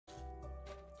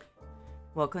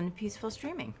Welcome to Peaceful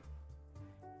Streaming.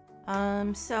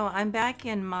 So I'm back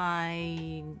in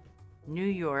my New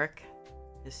York,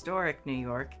 historic New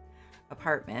York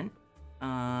apartment.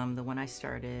 The one I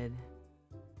started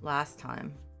last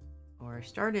time, or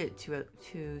started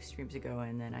two streams ago,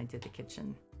 and then I did the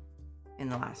kitchen in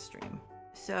the last stream.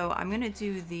 So I'm gonna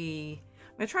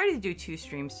try to do 2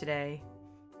 streams today.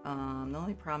 The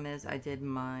only problem is I did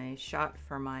my shot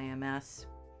for my MS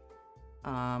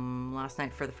last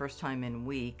night for the first time in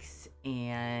weeks,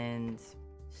 and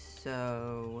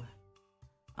so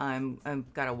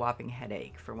I've got a whopping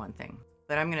headache for one thing,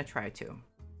 but I'm gonna try to.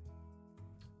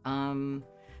 So I'm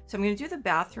gonna do the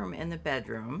bathroom and the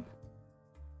bedroom.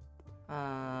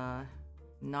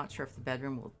 Not sure if the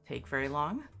bedroom will take very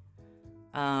long,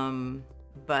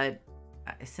 but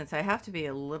since I have to be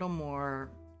a little more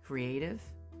creative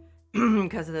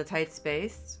because of the tight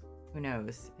space, who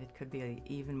knows? It could be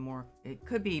it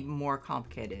could be more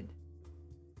complicated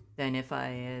than if I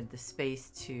had the space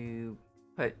to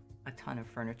put a ton of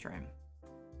furniture in.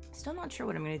 Still not sure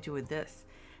what I'm going to do with this.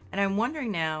 And I'm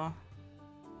wondering now,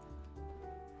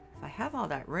 if I have all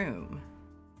that room,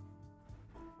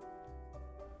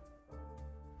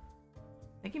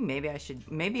 thinking maybe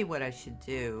what I should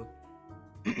do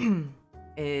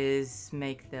is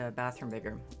make the bathroom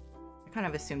bigger. I kind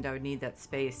of assumed I would need that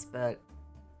space, but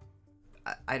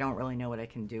I don't really know what I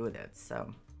can do with it,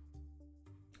 so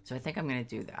I think I'm going to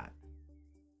do that.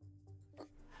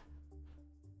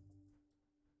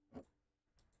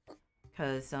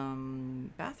 Because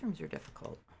bathrooms are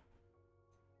difficult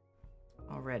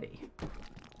already.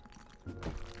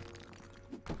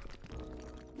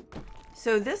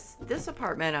 So this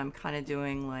apartment, I'm kind of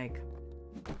doing like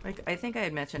I think I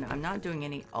had mentioned, I'm not doing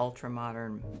any ultra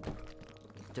modern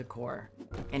decor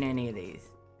in any of these,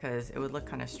 because it would look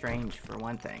kind of strange for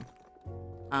one thing.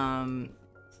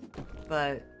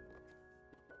 But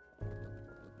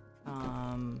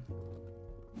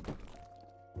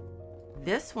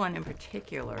this one in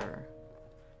particular,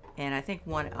 and I think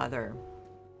one other,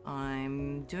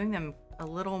 I'm doing them a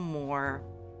little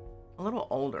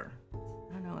older.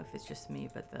 I don't know if it's just me,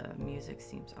 but the music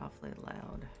seems awfully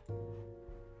loud.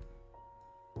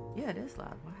 Yeah, it is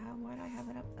loud. Why do I have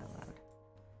it up that loud?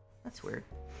 That's weird.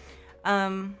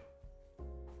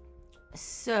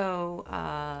 So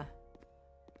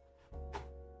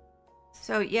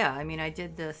yeah, I mean, I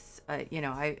did this, you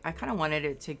know, I kind of wanted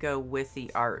it to go with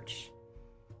the arch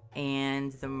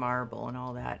and the marble and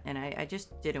all that. And I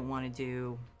just didn't want to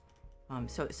do,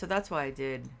 so that's why I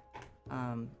did,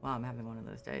 well, I'm having one of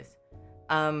those days.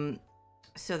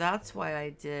 So that's why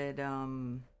I did,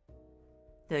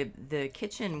 the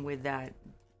kitchen with that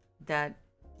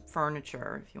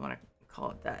furniture, if you want to call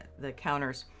it that. The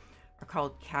counters are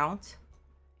called Count,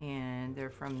 and they're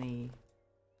from the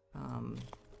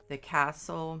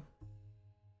castle.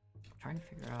 I'm trying to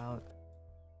figure out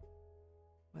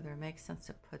whether it makes sense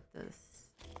to put this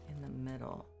in the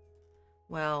middle.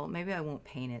 Well, maybe I won't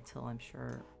paint it till I'm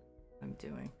sure I'm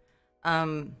doing.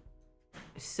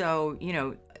 So, you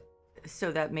know,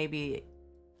 so that maybe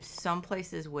some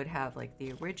places would have like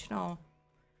the original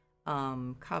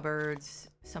cupboards,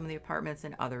 some of the apartments,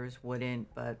 and others wouldn't,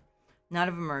 but none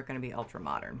of them are going to be ultra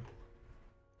modern.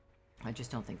 I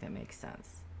just don't think that makes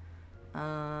sense.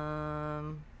 I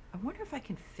wonder if I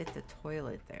can fit the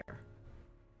toilet there.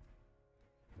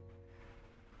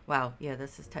 Wow, yeah,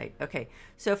 this is tight. Okay,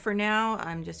 so for now,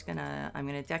 I'm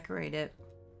gonna decorate it,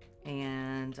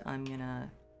 and I'm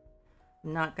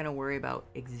not gonna worry about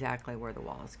exactly where the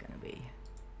wall is gonna be.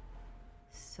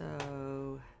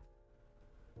 So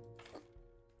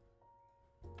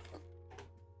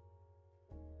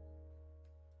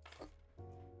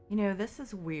you know, this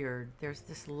is weird. There's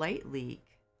this light leak,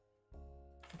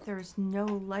 but there's no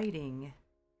lighting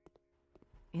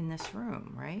in this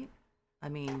room, right? I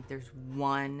mean, there's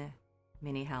one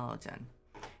mini halogen.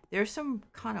 There's some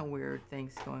kind of weird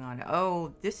things going on.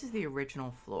 Oh, this is the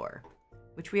original floor,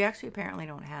 which we actually apparently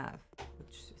don't have,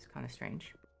 which is kind of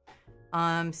strange.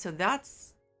 So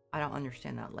that's, I don't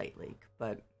understand that light leak,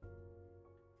 but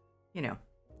you know,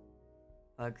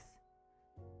 bugs.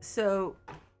 So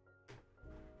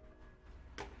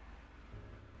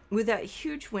with that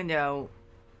huge window,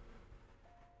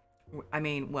 I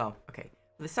mean, well, okay,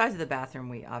 the size of the bathroom,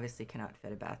 we obviously cannot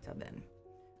fit a bathtub in.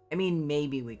 I mean,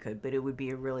 maybe we could, but it would be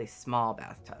a really small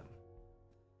bathtub.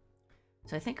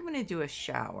 So I think I'm going to do a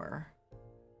shower.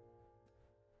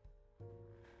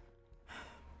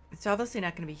 It's obviously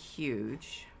not going to be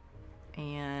huge.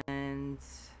 And,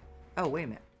 oh, wait a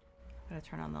minute. I'm going to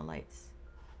turn on the lights.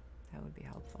 That would be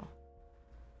helpful.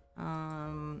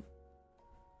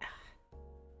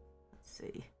 Let's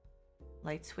see.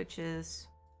 light switches.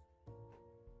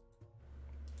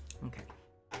 Okay.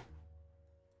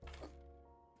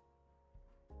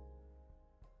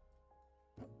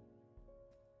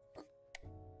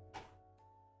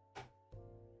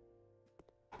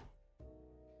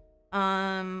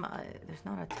 There's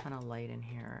not a ton of light in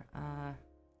here.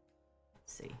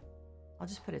 Let's see. I'll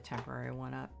just put a temporary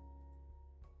one up.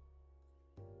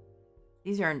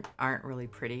 These aren't really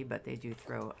pretty, but they do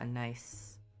throw a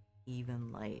nice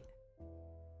even light.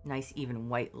 Nice even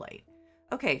white light.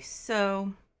 Okay,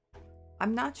 so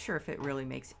I'm not sure if it really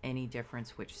makes any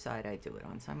difference which side I do it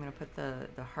on. So I'm going to put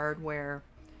the hardware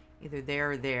either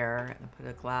there or there, and put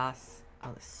a glass, a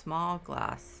small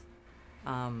glass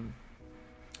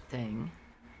thing.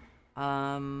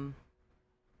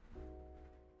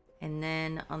 And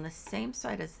then on the same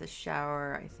side as the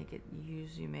shower, I think it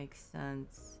usually makes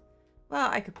sense. Well,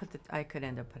 I could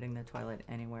end up putting the toilet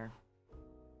anywhere.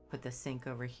 Put the sink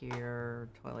over here,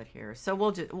 toilet here. So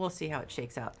we'll see how it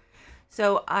shakes out.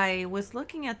 So I was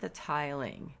looking at the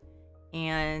tiling,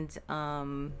 and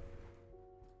I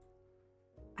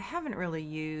haven't really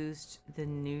used the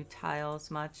new tiles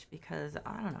much because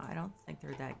I don't know. I don't think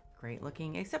they're that great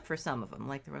looking, except for some of them.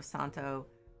 Like the Rosanto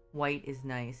white is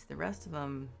nice. The rest of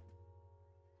them,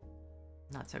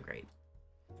 not so great.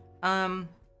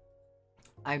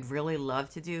 I'd really love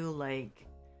to do like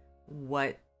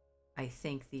what I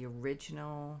think the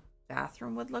original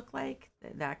bathroom would look like,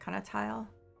 that kind of tile.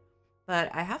 But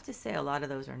I have to say a lot of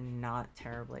those are not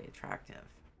terribly attractive.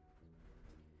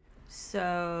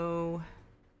 So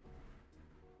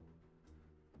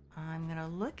I'm gonna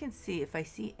look and see if I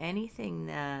see anything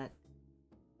that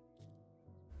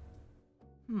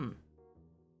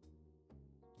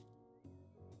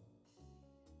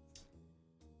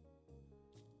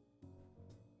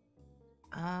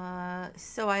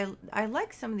so I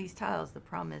like some of these tiles. The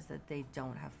problem is that they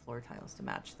don't have floor tiles to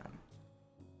match them.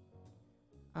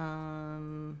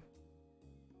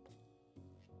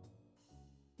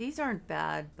 These aren't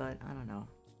bad, but I don't know.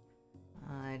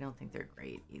 I don't think they're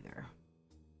great either.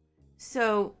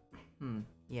 So,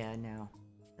 yeah, no.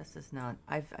 This is not,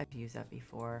 I've used that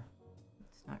before.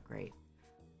 It's not great.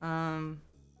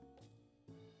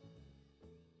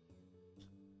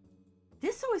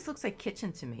 This always looks like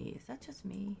kitchen to me. Is that just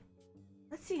me?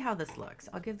 Let's see how this looks.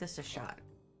 I'll give this a shot.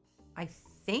 I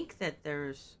think that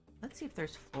there's, let's see if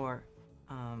there's floor,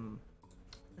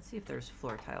 let's see if there's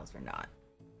floor tiles or not.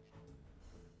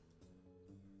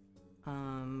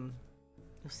 You'll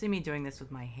see me doing this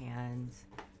with my hands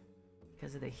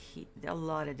because of the heat. A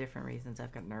lot of different reasons.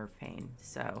 I've got nerve pain,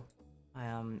 so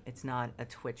it's not a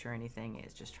twitch or anything.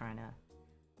 It's just trying to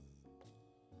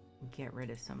get rid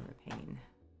of some of the pain.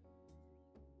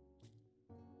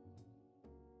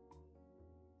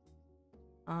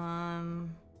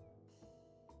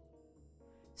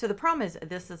 So the problem is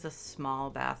this is a small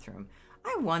bathroom.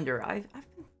 I wonder. I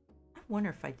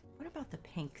wonder if what about the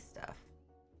pink stuff?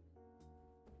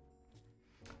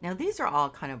 Now these are all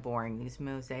kind of boring. These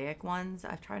mosaic ones,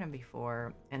 I've tried them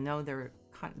before, and though they're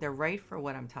right for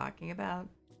what I'm talking about,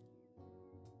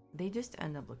 they just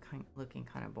end up looking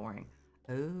kind of boring.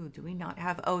 Oh, do we not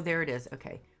have? Oh, there it is.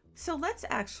 Okay, so let's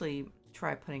actually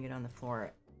try putting it on the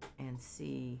floor and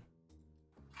see.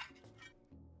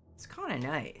 It's kind of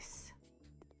nice.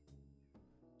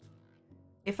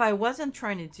 If I wasn't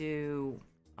trying to do,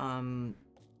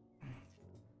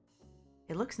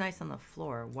 it looks nice on the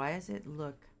floor. Why does it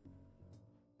look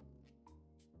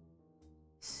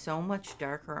so much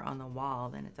darker on the wall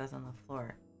than it does on the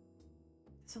floor?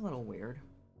 It's a little weird.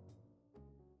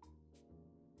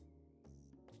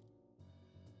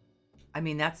 I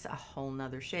mean, that's a whole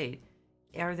nother shade.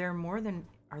 Are there more than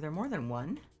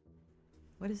one?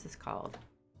 What is this called?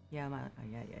 Yeah,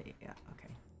 yeah.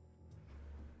 Okay.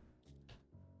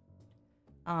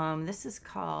 This is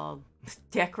called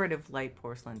decorative light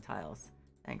porcelain tiles.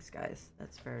 Thanks, guys.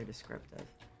 That's very descriptive.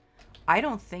 I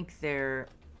don't think they're...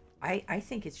 I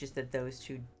think it's just that those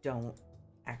two don't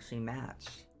actually match.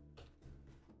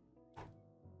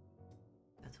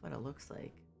 That's what it looks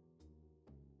like.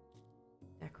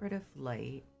 Decorative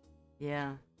light.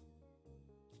 Yeah.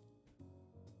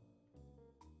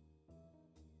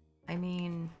 I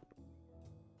mean...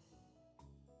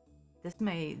 This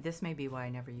may be why I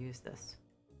never used this.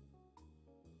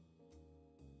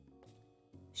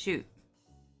 Shoot.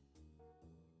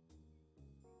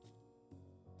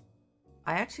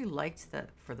 I actually liked that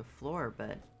for the floor,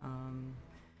 but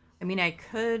I mean, I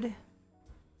could.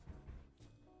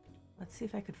 Let's see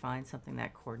if I could find something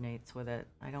that coordinates with it.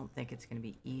 I don't think it's going to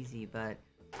be easy, but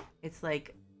it's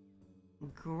like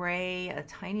gray, a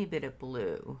tiny bit of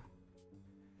blue.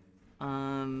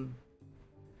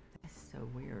 This So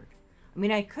weird. I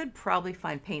mean, I could probably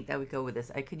find paint that would go with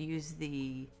this. I could use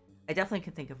the... I definitely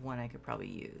could think of one I could probably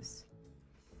use.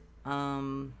 But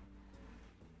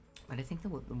I think the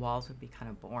walls would be kind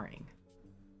of boring.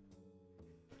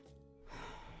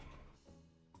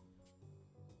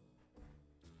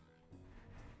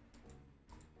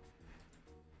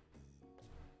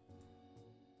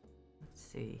 Let's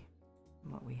see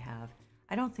what we have.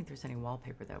 I don't think there's any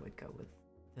wallpaper that would go with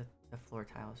the floor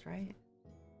tiles, right?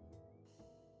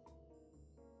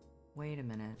 Wait a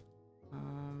minute.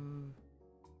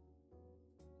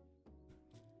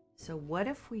 So what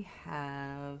if we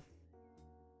have...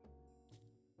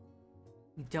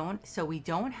 we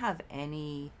don't have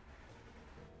any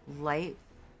white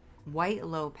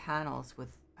low panels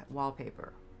with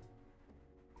wallpaper.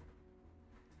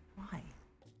 Why?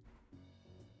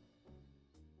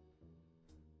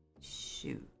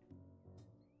 Shoot.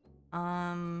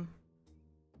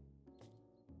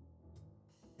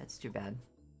 That's too bad.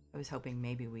 I was hoping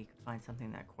maybe we could find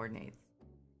something that coordinates.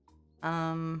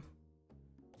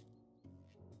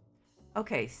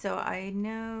 Okay, so I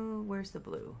know... where's the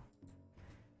blue?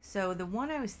 So the one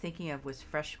I was thinking of was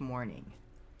Fresh Morning.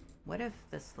 What if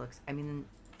this looks... I mean,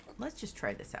 let's just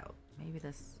try this out. Maybe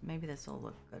this will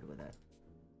look good with it.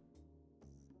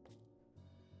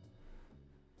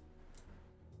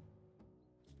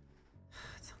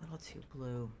 It's a little too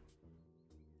blue.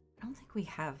 I don't think we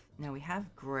have... no, we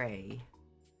have gray.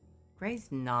 Gray's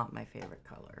not my favorite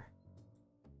color.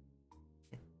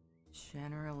 It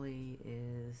generally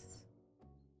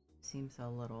seems a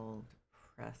little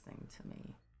depressing to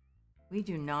me. We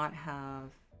do not have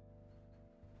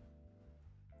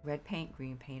red paint,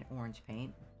 green paint, orange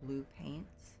paint, blue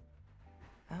paints.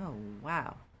 Oh,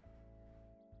 wow.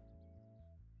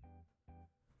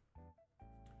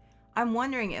 I'm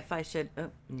wondering if I should...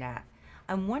 oh, nah.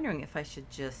 I'm wondering if I should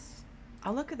just...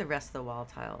 I'll look at the rest of the wall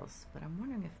tiles, but I'm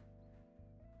wondering if...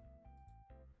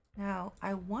 now,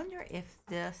 I wonder if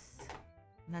this...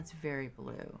 and that's very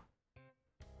blue.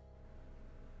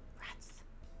 Rats.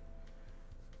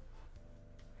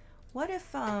 What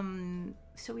if,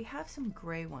 so we have some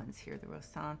gray ones here, the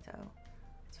Rosanto.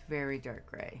 It's very dark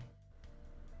gray.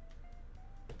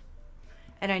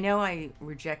 And I know I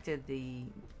rejected the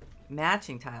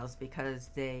matching tiles because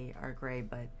they are gray,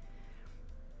 but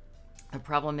the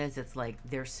problem is it's like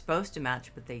they're supposed to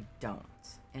match, but they don't.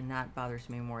 And that bothers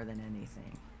me more than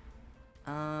anything.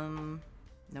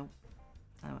 Nope.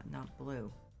 Oh, not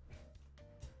blue.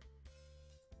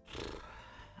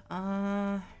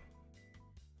 I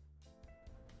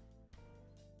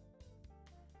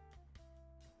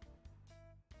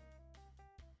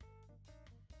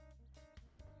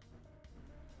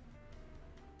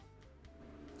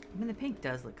mean, the pink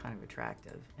does look kind of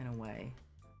attractive in a way.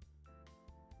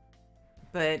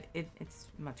 But it's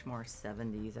much more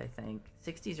 70s, I think.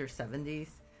 60s or 70s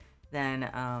than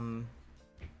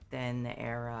the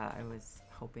era I was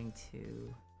hoping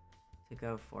to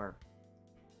go for.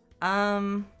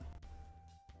 I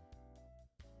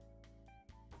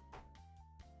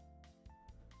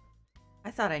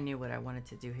thought I knew what I wanted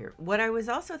to do here. What I was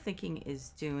also thinking is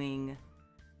doing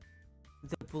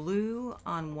the blue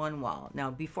on one wall. Now,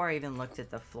 before I even looked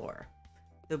at the floor,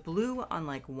 the blue on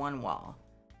like one wall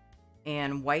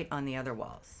and white on the other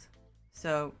walls.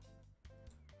 So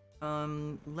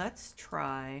let's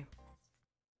try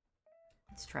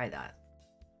that.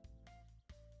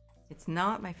 It's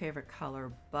not my favorite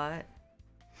color, but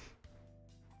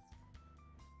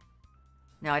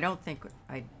now I don't think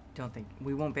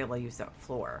we won't be able to use that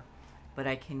floor, but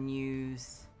I can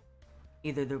use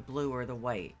either the blue or the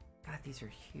white. God, these are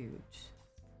huge.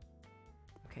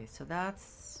 Okay, so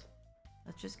let's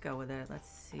just go with it. Let's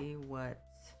see what...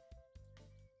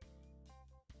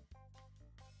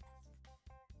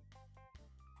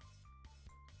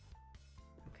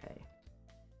 okay,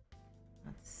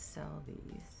 let's sell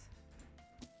these.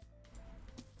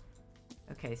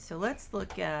 Okay, so let's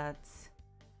look at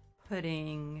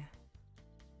putting...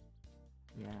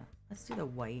 yeah, let's do the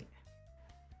white.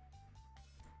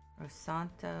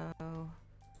 Rosanto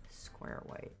square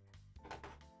white.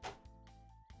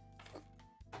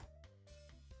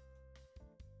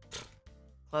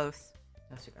 Close.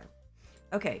 No cigar.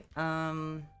 Okay. I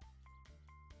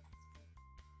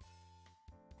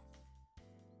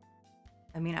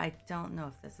mean, I don't know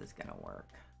if this is gonna work.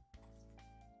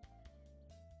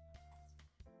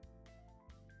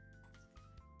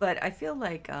 But I feel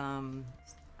like a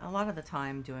lot of the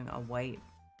time doing a white,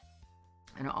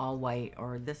 an all white,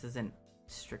 or this isn't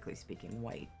strictly speaking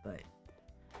white, but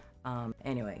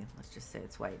anyway, let's just say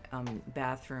it's white.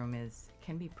 Bathroom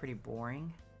can be pretty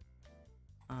boring.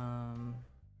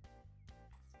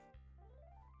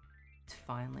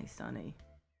 finally sunny.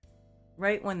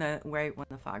 Right when the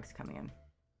fog's coming in.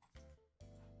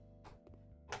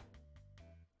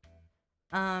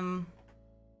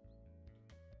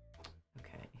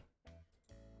 Okay.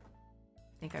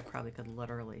 I think I probably could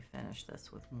literally finish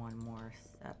this with one more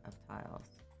set of tiles.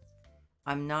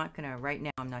 I'm not gonna, right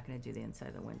now, I'm not gonna do the inside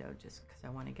of the window just because I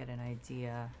want to get an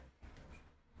idea.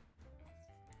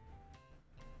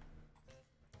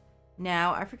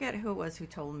 Now, I forget who it was who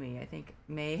told me. I think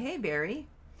May. Hey, Barry.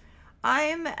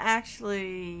 I'm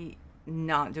actually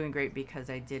not doing great because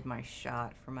I did my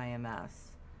shot for my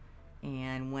MS.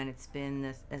 And when it's been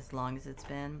this, as long as it's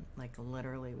been, like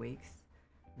literally weeks,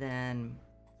 then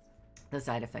the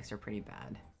side effects are pretty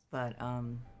bad. But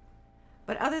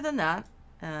other than that,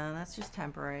 that's just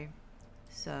temporary.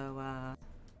 So,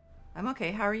 I'm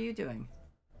okay. How are you doing?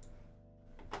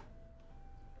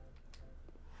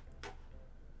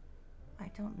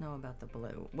 I don't know about the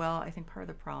blue. Well, I think part of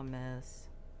the problem is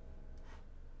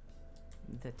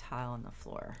the tile on the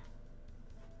floor.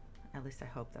 At least I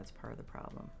hope that's part of the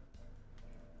problem.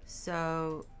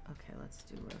 So, okay, let's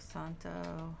do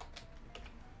Rosanto.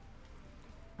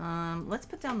 Let's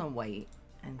put down the white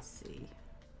and see.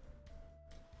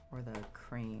 Or the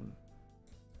cream.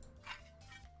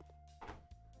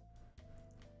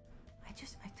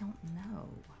 I don't know.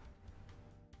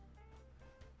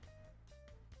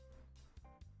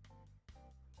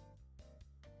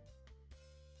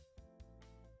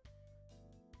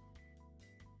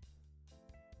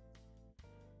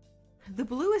 The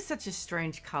blue is such a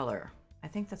strange color. I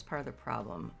think that's part of the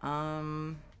problem.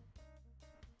 I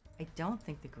don't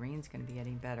think the green's going to be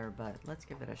any better, but let's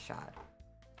give it a shot.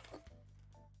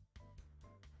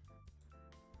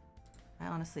 I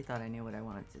honestly thought I knew what I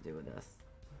wanted to do with this,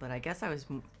 but I guess I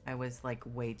was like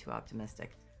way too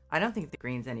optimistic. I don't think the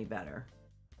green's any better.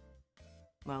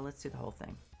 Well, let's do the whole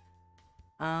thing.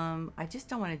 I just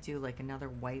don't want to do like another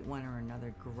white one or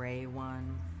another gray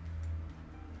one.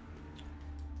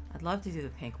 I'd love to do the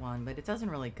pink one, but it doesn't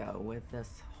really go with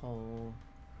this whole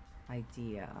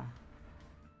idea.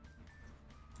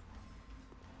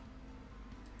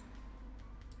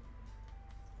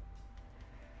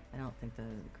 I don't think the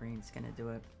green's gonna do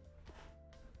it.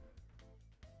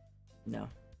 No.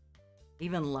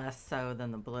 Even less so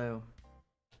than the blue.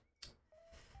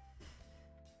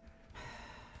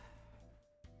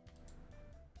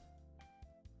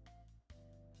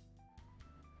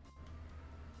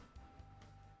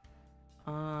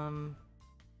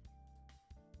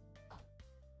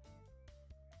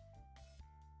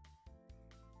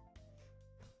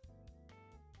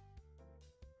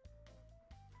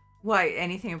 Why,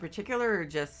 anything in particular, or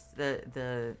just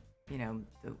the you know,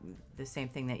 the same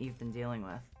thing that you've been dealing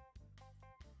with?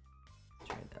 Let's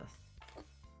try this.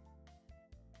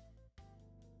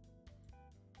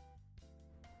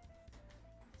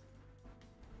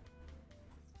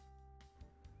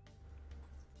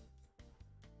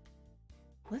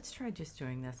 Let's try just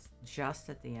doing this just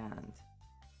at the end.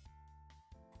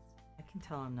 I can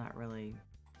tell I'm not really...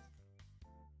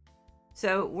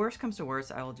 So, worst comes to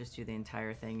worst, I will just do the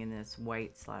entire thing in this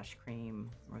white / cream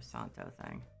Rosanto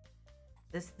thing.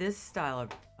 This style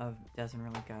of doesn't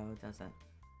really go, does it?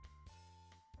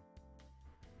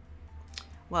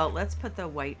 Well, let's put the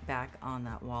white back on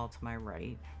that wall to my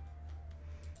right.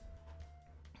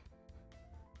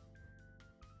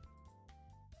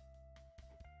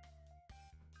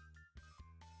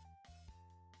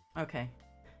 Okay.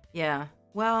 Yeah.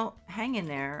 Well, hang in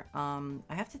there. I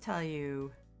have to tell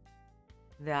you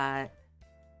that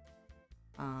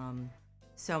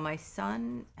so my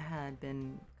son had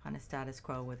been kind of status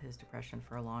quo with his depression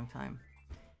for a long time,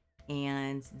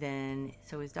 and then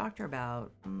so his doctor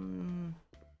about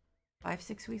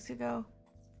 5-6 weeks ago,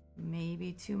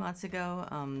 maybe 2 months ago,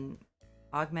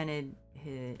 augmented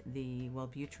the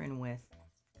Wellbutrin with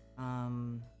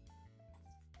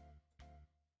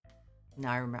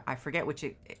now I forget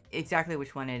exactly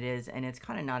which one it is, and it's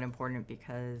kind of not important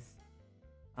because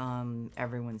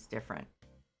everyone's different.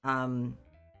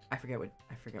 I forget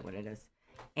what it is,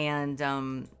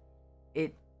 and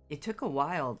it took a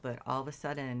while, but all of a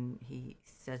sudden he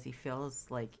says he feels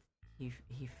like he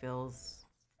feels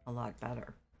a lot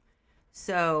better.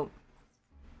 So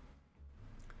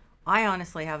I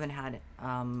honestly haven't had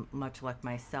much luck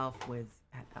myself with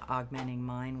augmenting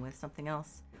mine with something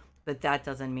else, but that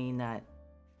doesn't mean that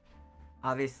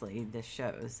obviously this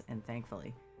shows, and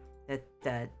thankfully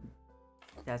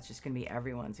that's just gonna be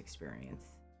everyone's experience.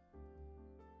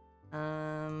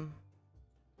 I'm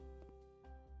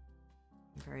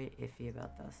very iffy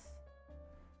about this.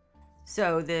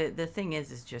 So the thing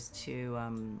is just to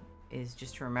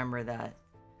remember that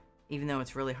even though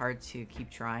it's really hard to keep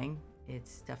trying,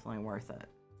 it's definitely worth it.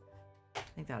 I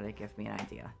think that would give me an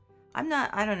idea. I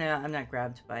don't know, I'm not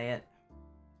grabbed by it.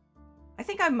 I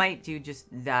think I might do just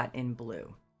that in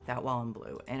blue, that wall in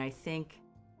blue. And I think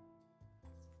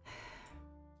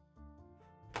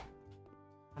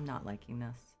I'm not liking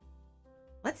this.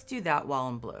 Let's do that wall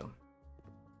in blue.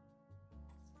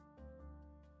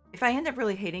 If I end up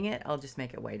really hating it, I'll just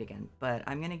make it white again, but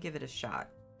I'm going to give it a shot.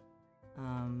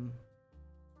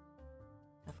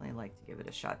 Definitely like to give it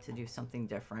a shot to do something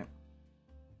different.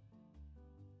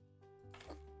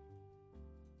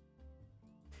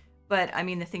 But, I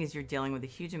mean, the thing is you're dealing with a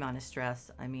huge amount of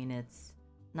stress. I mean, it's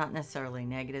not necessarily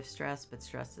negative stress, but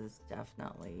stress is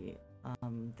definitely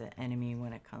the enemy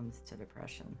when it comes to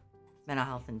depression. Mental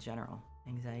health in general.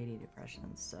 Anxiety,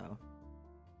 depression, so...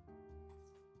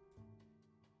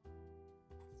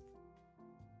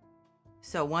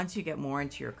 So once you get more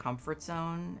into your comfort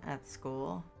zone at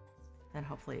school, then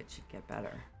hopefully it should get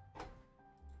better.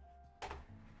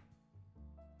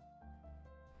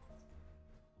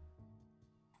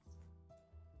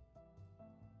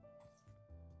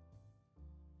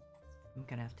 I'm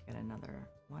gonna have to get another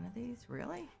one of these.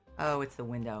 Really? Oh, it's the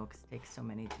window, because it takes so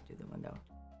many to do the window.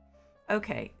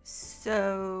 Okay,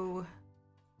 so...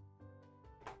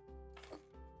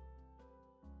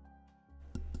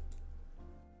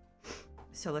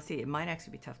 So let's see, it might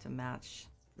actually be tough to match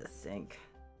the sink.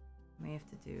 I may have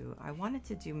to do, I wanted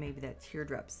to do maybe that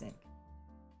teardrop sink.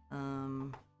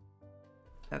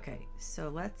 Okay, so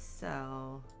let's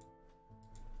sell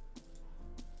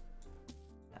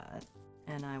that.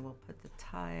 And I will put the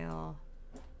tile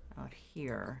out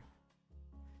here.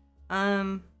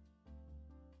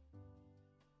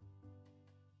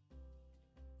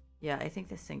 Yeah, I think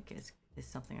the sink is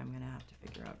something I'm gonna have to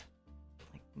figure out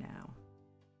like now.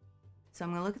 So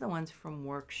I'm gonna look at the ones from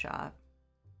Workshop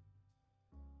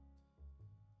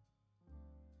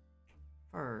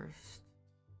first.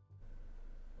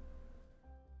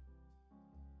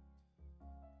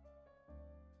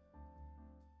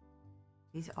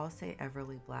 These all say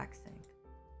Everly Black Sink,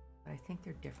 but I think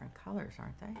they're different colors,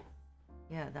 aren't they?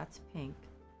 Yeah, that's pink,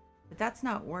 but that's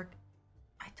not work.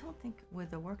 I don't think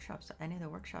with the workshops, any of the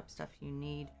workshop stuff you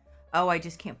need. Oh, I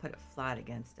just can't put it flat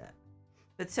against it.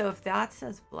 But so if that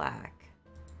says black,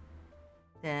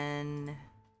 then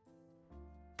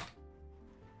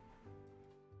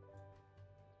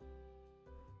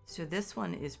so this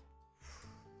one is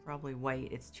probably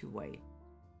white. It's too white.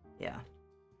 Yeah.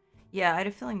 Yeah, I had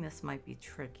a feeling this might be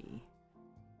tricky.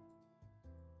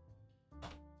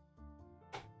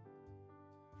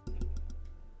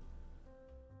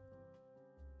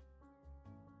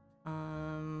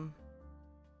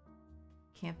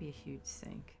 Can't be a huge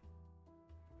sink.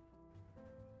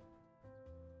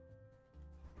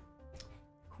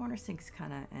 Corner sink's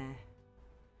kind of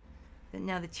eh.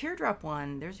 Now the teardrop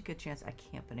one, there's a good chance I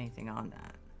can't put anything on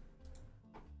that.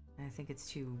 And I think it's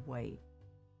too white.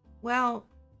 Well,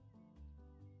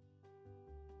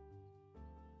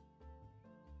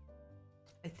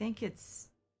 I think it's,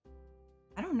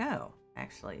 I don't know,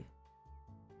 actually.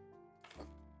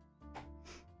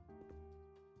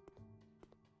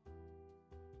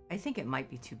 I think it might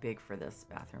be too big for this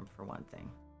bathroom for one thing,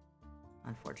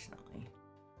 unfortunately.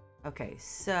 Okay,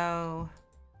 so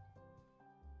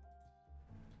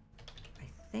I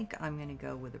think I'm gonna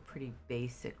go with a pretty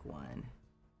basic one.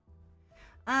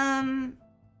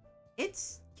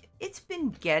 It's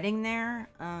been getting there.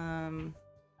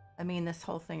 I mean, this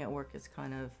whole thing at work is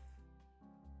kind of,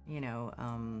 you know,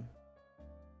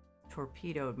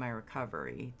 torpedoed my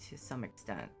recovery to some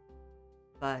extent,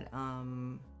 but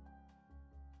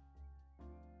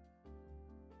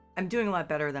I'm doing a lot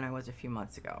better than I was a few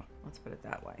months ago. Let's put it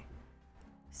that way.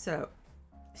 So,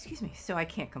 excuse me. So I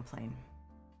can't complain.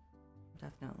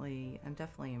 I'm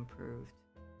definitely improved.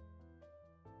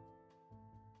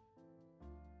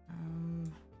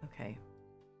 Okay.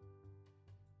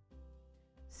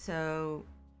 So,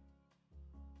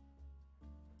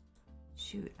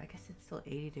 shoot, I guess it's still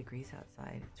 80 degrees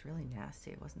outside. It's really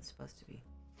nasty. It wasn't supposed to be.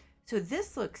 So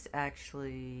this looks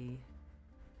actually,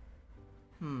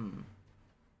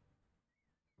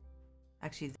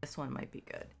 actually, this one might be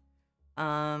good.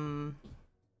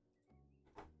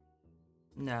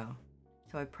 No.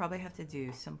 So I probably have to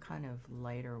do some kind of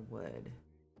lighter wood.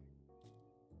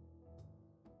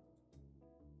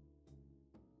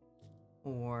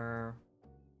 Or,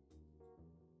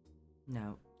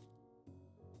 no.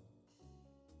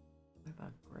 What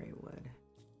about gray wood?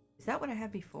 Is that what I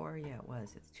had before? Yeah, it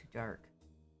was. It's too dark,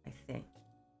 I think.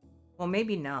 Well,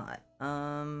 maybe not.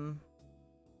 I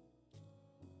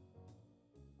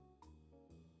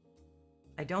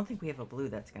don't think we have a blue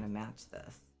that's going to match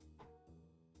this.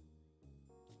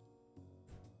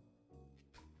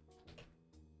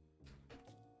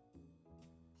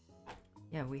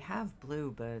 Yeah, we have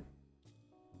blue, but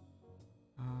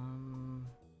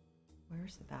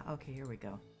where's the bath? Okay, here we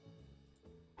go.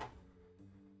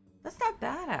 That's not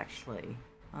bad actually.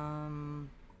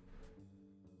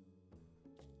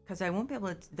 Because I won't be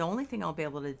able to. The only thing I'll be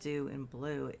able to do in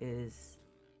blue is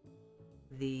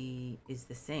the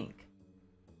sink.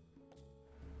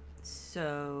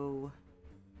 So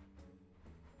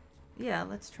yeah,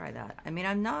 let's try that. I mean,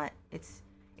 I'm not. It's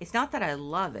not that I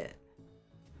love it,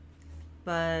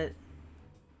 but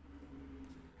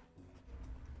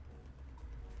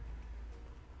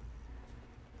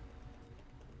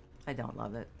I don't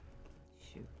love it.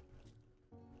 Shoot.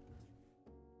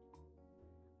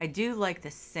 I do like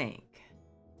the sink.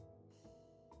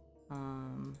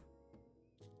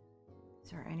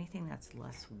 Is there anything that's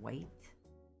less white?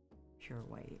 Pure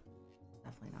white.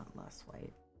 Definitely not less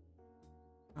white.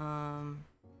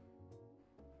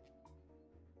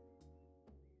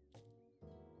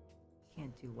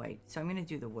 Can't do white. So I'm gonna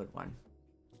do the wood one.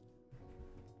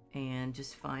 And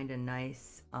just find a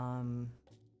nice kind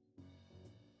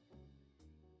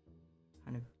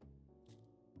of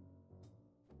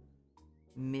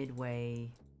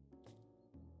midway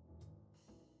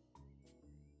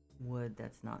wood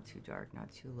that's not too dark,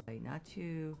 not too light, not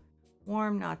too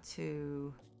warm, not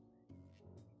too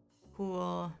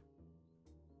cool.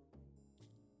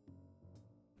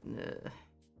 Ugh.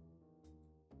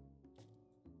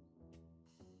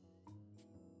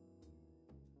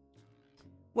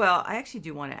 Well, I actually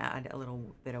do want to add a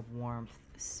little bit of warmth,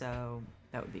 so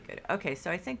that would be good. Okay,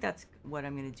 so I think that's what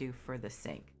I'm going to do for the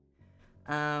sink.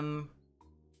 So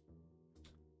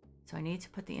I need to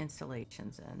put the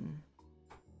installations in.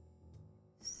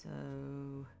 So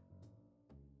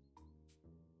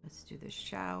let's do the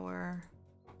shower.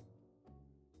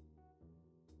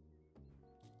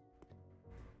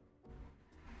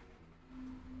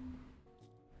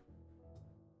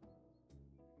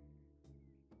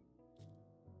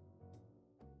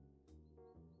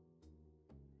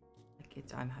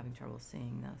 I'm having trouble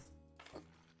seeing this.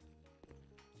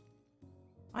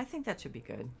 I think that should be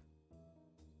good.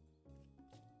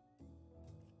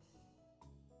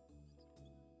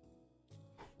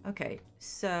 Okay,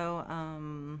 so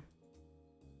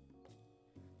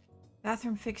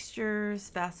bathroom fixtures,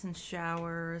 baths and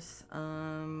showers.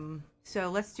 So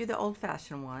let's do the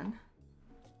old-fashioned one.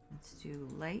 Let's do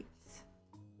lights.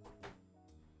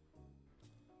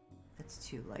 That's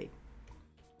too light.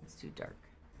 Let's do dark.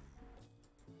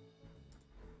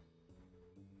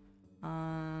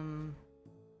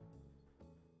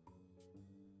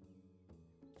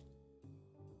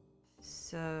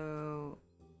 So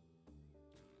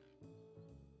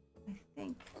I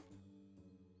think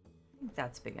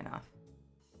that's big enough.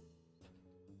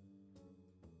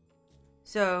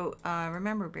 So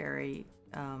remember, Barry,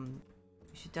 you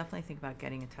should definitely think about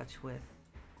getting in touch with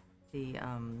the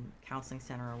counseling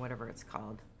center or whatever it's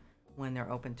called when they're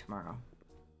open tomorrow.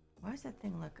 Why does that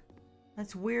thing look?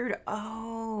 That's weird.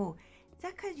 Oh, is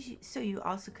that because so you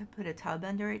also could put a tub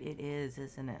under it? It is,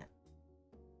 isn't it?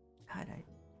 God,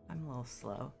 I'm a little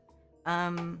slow.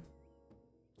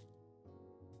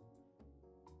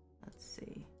 Let's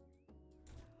see.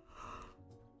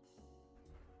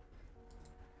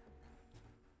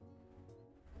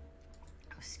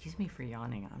 Oh, excuse me for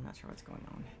yawning. I'm not sure what's going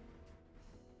on.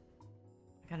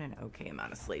 I got an okay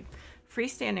amount of sleep.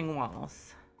 Freestanding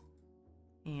walls.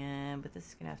 But this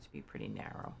is gonna have to be pretty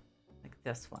narrow, like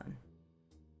this one.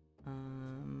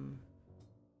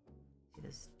 See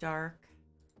this dark.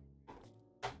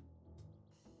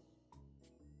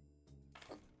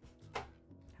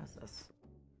 How's this?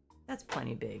 That's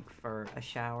plenty big for a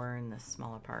shower in this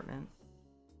small apartment.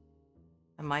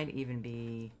 It might even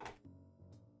be. I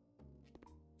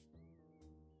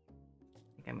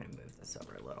think I'm gonna move this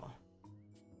over a little.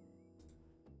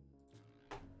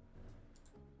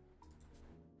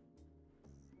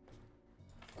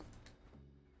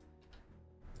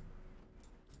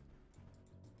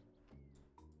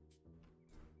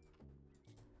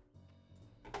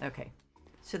 Okay,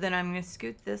 so then I'm going to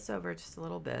scoot this over just a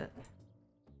little bit.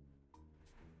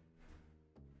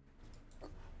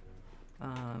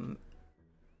 And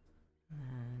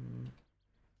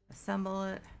assemble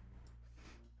it.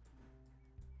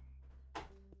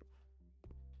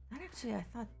 That actually, I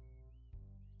thought,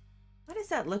 why does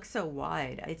that look so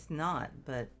wide? It's not,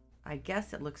 but I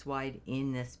guess it looks wide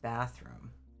in this bathroom.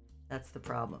 That's the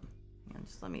problem. And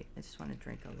just I just want to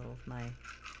drink a little of my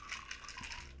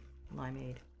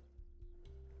limeade.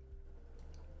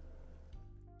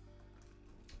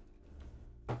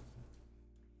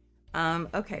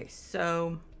 Okay,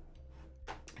 so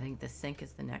I think the sink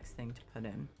is the next thing to put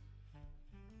in.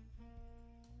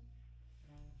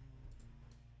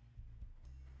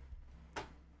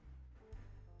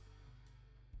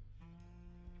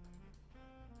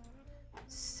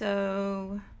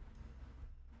 So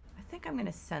I think I'm going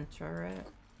to center it.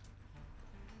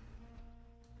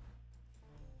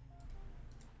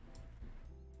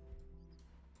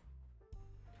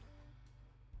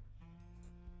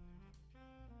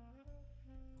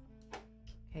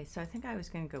 Okay, so I think I was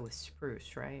going to go with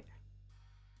spruce, right?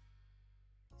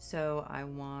 So I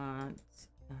want,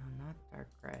 not dark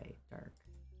gray, dark.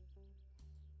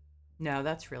 No,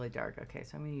 that's really dark. Okay,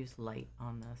 so I'm going to use light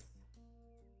on this.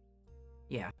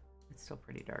 Yeah, it's still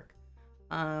pretty dark.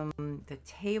 The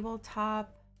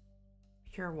tabletop,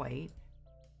 pure white.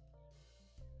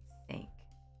 I think.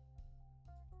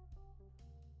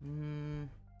 I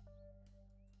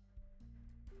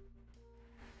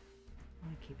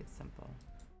want to keep it simple.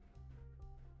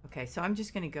 Okay, so I'm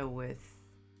just going to go with,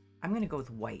 I'm going to go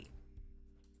with white.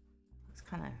 Looks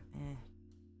kind of,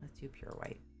 let's do pure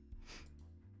white.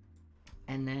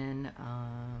 And then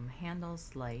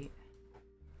handles light.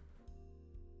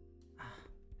 Oh,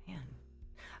 man.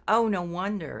 Oh, no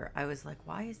wonder. I was like,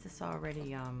 why is this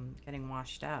already getting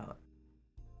washed out?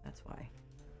 That's why.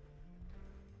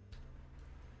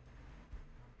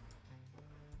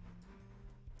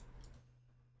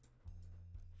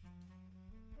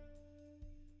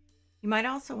 You might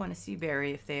also want to see,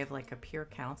 Barry, if they have like a peer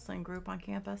counseling group on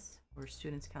campus where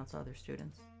students counsel other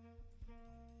students.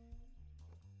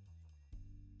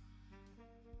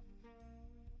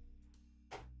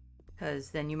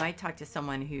 Because then you might talk to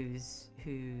someone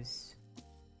who's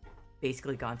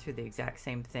basically gone through the exact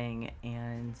same thing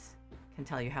and can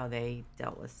tell you how they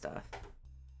dealt with stuff.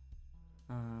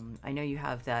 I know you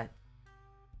have that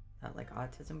like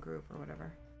autism group or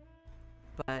whatever,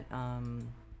 but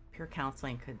peer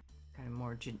counseling could kind of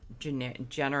more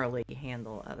generally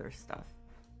handle other stuff.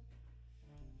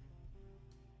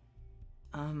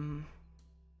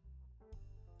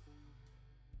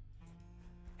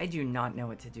 I do not know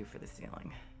what to do for the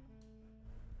ceiling.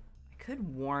 I could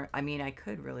I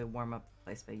could really warm up the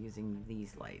place by using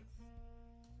these lights,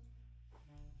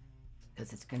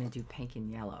 because it's going to do pink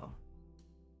and yellow.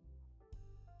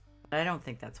 But I don't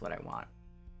think that's what I want.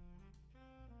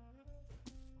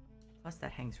 Plus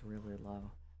that hangs really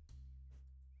low.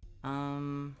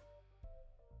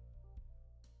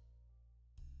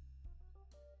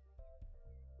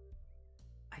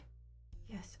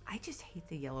 Yes, I just hate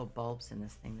the yellow bulbs in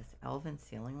this thing. This Elven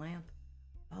ceiling lamp.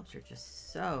 Bulbs are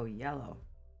just so yellow.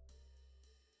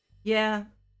 Yeah.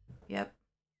 Yep.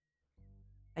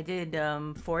 I did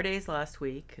 4 days last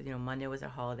week. You know, Monday was a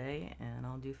holiday, and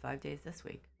I'll do 5 days this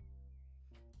week.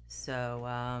 So,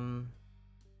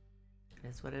 it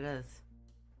is what it is.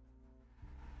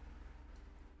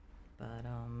 But,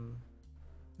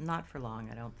 not for long,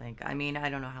 I don't think. I mean, I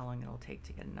don't know how long it'll take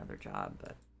to get another job,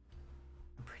 but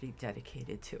I'm pretty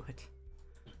dedicated to it.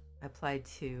 I applied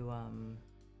to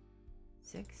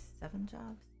 6, 7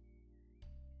 jobs.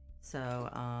 So,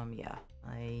 yeah,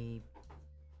 I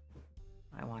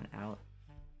want out.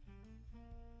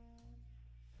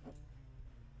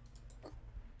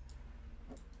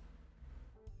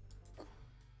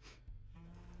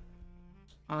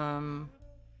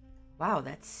 Wow,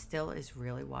 that still is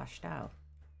really washed out.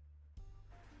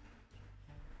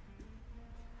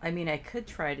 I mean, I could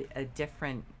try a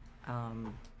different,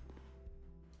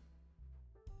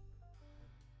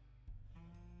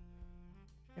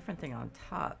 different thing on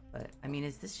top, but I mean,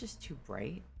 is this just too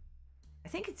bright? I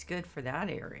think it's good for that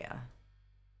area.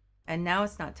 And now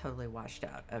it's not totally washed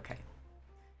out. Okay.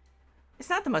 It's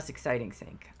not the most exciting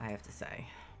sink, I have to say.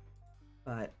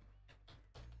 But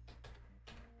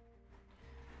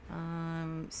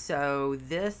so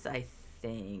this, I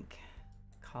think,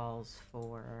 calls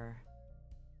for,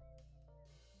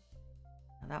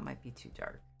 now that might be too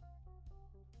dark.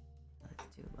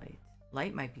 Let's do light.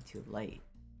 Light might be too light.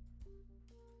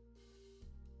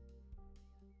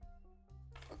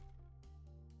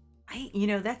 You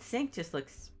know, that sink just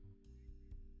looks,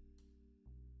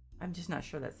 I'm just not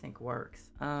sure that sink works.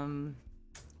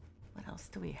 What else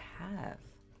do we have?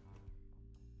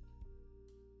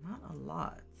 Not a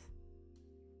lot.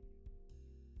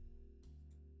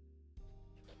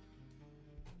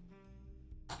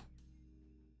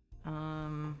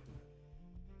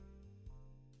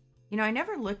 You know, I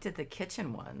never looked at the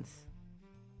kitchen ones.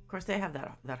 Of course, they have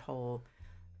that whole,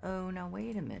 oh, now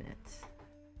wait a minute.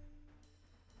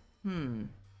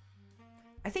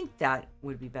 I think that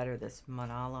would be better, this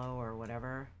Manalo or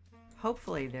whatever.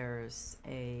 Hopefully there's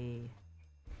a,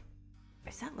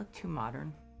 does that look too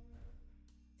modern?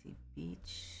 Let's see,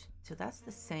 beach. So that's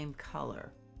the same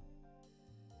color.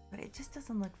 But it just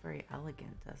doesn't look very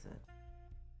elegant, does it?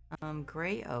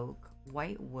 Gray oak,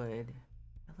 white wood.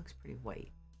 That looks pretty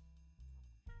white.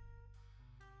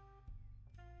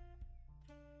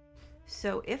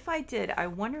 So if I did, I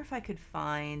wonder if I could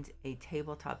find a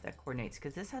tabletop that coordinates,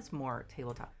 because this has more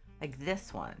tabletop, like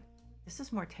this one. This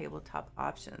is more tabletop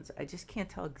options. I just can't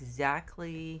tell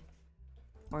exactly,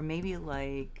 or maybe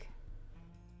like,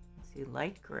 let's see,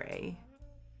 light gray.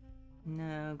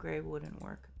 No, gray wouldn't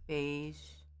work. Beige.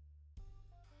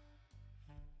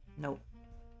 Nope,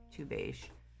 too beige.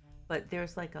 But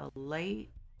there's like a light,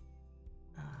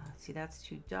 see, that's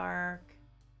too dark.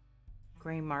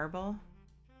 Gray marble.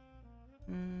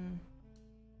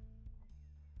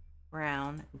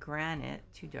 Brown, granite,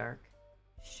 too dark.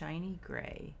 Shiny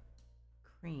gray,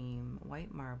 cream,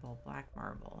 white marble, black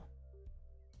marble.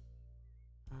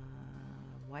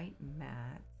 White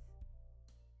matte.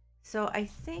 So I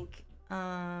think,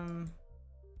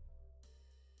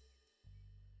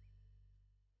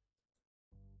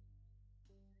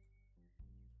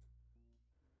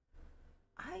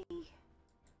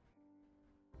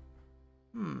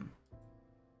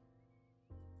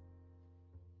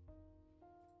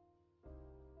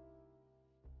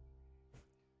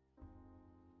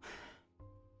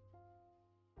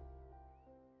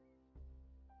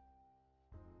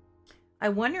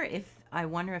 I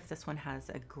wonder if this one has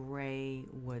a gray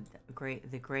wood,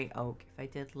 the gray oak. If I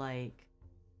did like,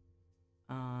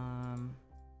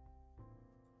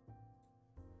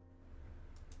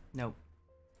 nope.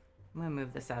 I'm gonna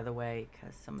move this out of the way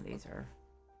because some of these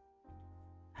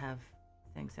have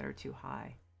things that are too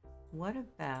high. What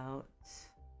about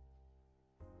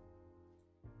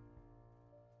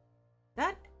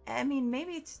that? I mean,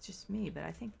 maybe it's just me, but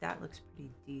I think that looks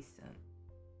pretty decent.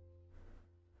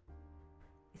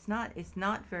 It's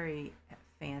not very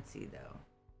fancy though.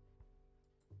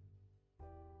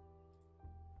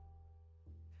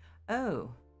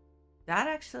 Oh, that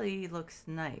actually looks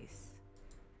nice.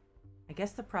 I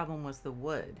guess the problem was the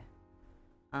wood.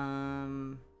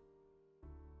 Brown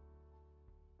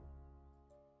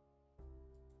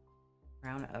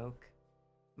oak,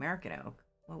 American oak.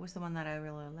 What was the one that I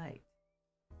really liked?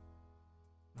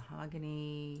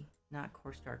 Mahogany, not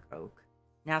coarse dark oak.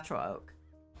 Natural oak.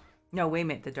 No, wait a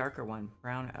minute, the darker one.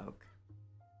 Brown oak.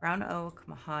 Brown oak,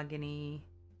 mahogany.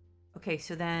 Okay,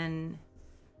 so then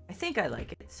I think I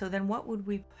like it. So then what would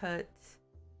we put?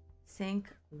 Sink,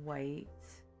 white,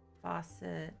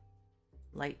 faucet,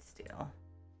 light steel.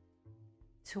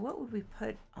 So what would we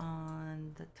put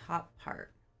on the top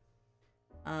part?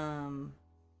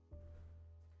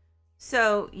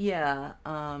 So yeah,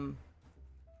 and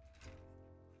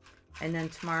then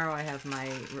tomorrow I have my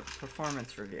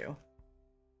performance review,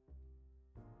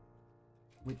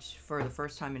 which for the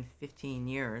first time in 15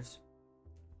 years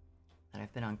that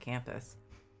I've been on campus,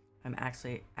 I'm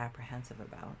actually apprehensive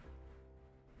about.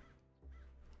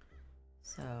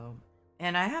 So,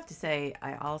 and I have to say,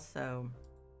 I also,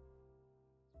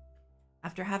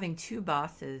 after having two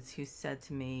bosses who said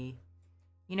to me,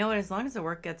 you know what, as long as the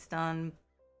work gets done,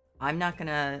 I'm not going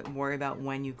to worry about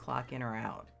when you clock in or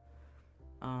out.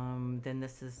 Then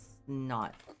this is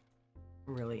not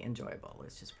really enjoyable.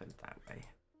 Let's just put it that way.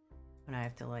 When I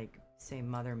have to like say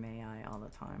mother may I all the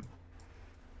time.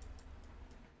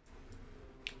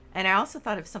 And I also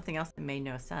thought of something else that made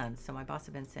no sense. So my boss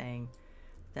had been saying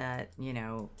that, you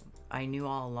know, I knew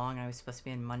all along I was supposed to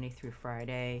be in Monday through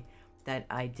Friday, that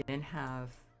I didn't have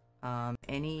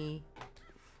any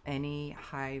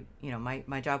high, you know,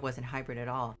 my job wasn't hybrid at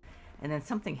all. And then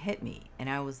something hit me and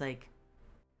I was like,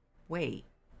 wait,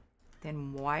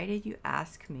 then why did you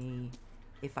ask me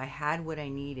if I had what I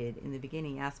needed in the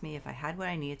beginning? Asked me if I had what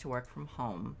I needed to work from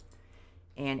home,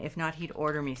 and if not, he'd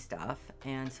order me stuff.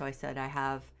 And so I said I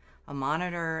have a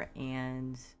monitor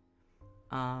and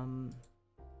I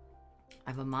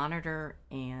have a monitor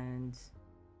and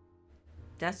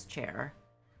desk chair.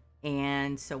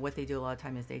 And so what they do a lot of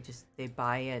time is they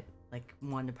buy it, like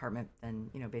one department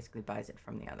then, you know, basically buys it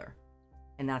from the other.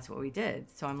 And that's what we did.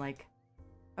 So I'm like,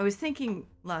 I was thinking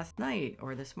last night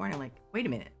or this morning, like, wait a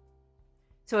minute.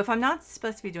 So if I'm not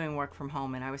supposed to be doing work from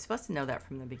home, and I was supposed to know that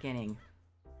from the beginning,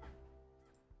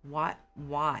 why?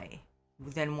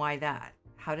 Then why that?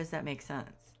 How does that make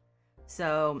sense?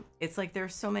 So it's like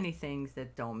there's so many things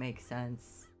that don't make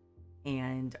sense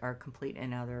and are complete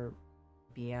and utter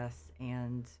BS.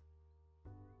 And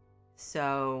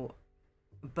so,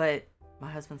 but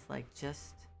my husband's like,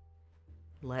 just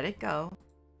let it go,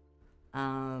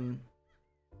 and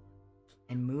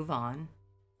move on.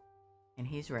 And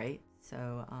he's right.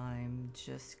 So I'm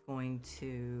just going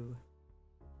to,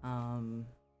 I'm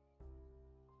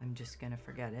just going to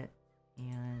forget it.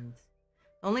 And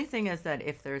the only thing is that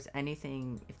if there's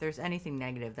anything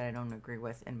negative that I don't agree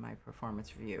with in my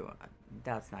performance review,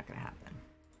 that's not going to happen.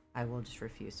 I will just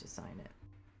refuse to sign it.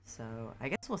 So I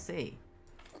guess we'll see.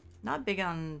 Not big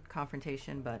on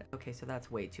confrontation, but okay, so that's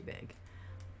way too big.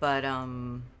 But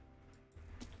I'm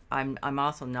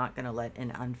also not gonna let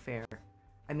an unfair.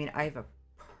 I mean, I have a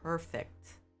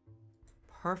perfect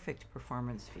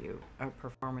performance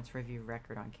review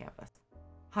record on campus.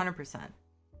 100%.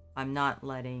 I'm not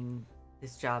letting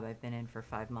this job I've been in for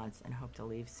 5 months and hope to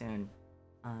leave soon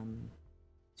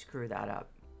screw that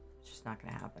up. It's just not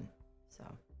gonna happen. So,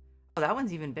 oh, that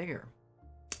one's even bigger.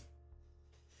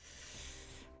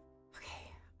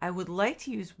 Okay, I would like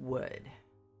to use wood.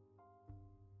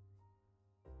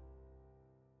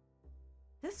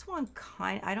 This one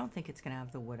I don't think it's gonna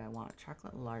have the wood I want.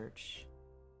 Chocolate larch.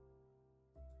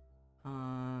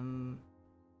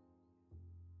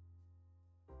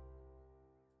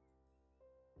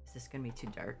 Is this gonna be too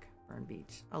dark? Burn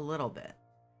Beach. A little bit.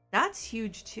 That's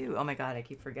huge too. Oh my god, I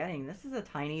keep forgetting. This is a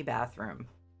tiny bathroom.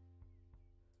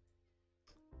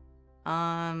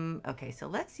 Okay, so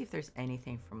let's see if there's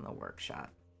anything from the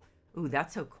workshop. Ooh,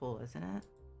 that's so cool, isn't it?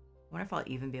 I wonder if I'll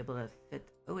even be able to fit.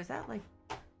 Oh, is that like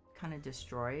kind of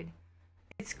destroyed?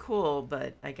 It's cool,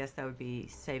 but I guess that would be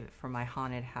save it for my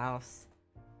haunted house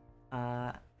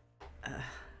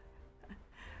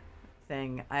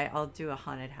thing. I'll do a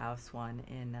haunted house one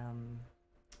in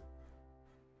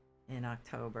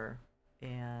October,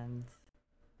 and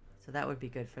so that would be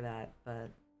good for that.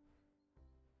 But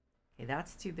okay,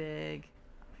 that's too big.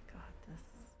 Oh my god,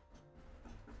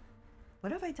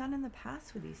 what have I done in the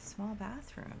past with these small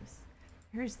bathrooms?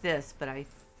 Here's this, but I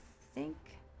think,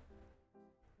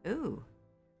 ooh,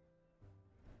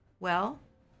 well,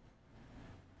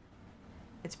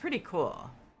 it's pretty cool.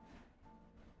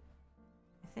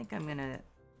 I think I'm gonna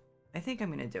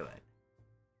do it.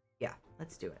 Yeah,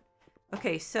 let's do it.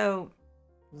 Okay, so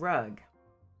rug.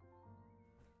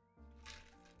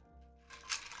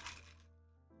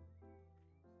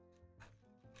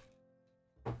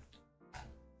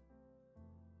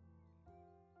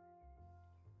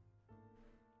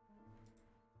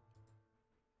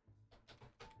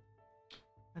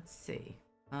 Let's see.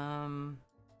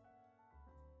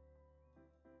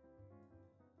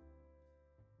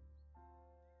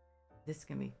 This is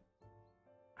gonna be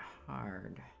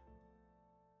hard.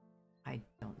 I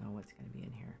don't know what's gonna be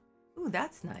in here. Ooh,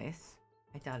 that's nice.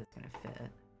 I doubt it's gonna fit,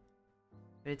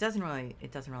 but it doesn't really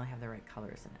have the right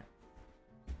colors in it.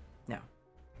 No,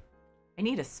 I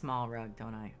need a small rug,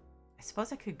 don't I? I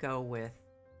suppose I could go with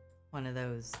one of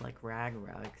those like rag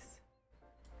rugs.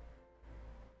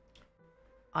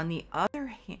 On the other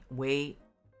hand, wait,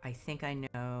 I think I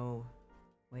know.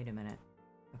 Wait a minute.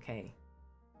 Okay.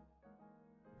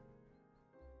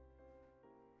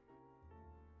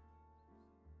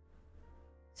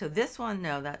 So this one,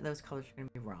 no, those colors are going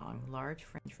to be wrong. Large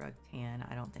fringe rug tan.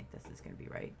 I don't think this is going to be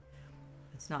right.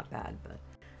 It's not bad,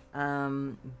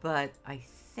 but I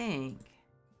think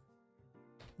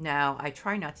now I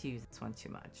try not to use this one too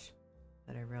much,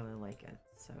 but I really like it.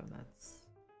 So that's,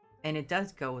 and it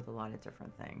does go with a lot of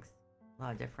different things, a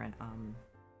lot of different,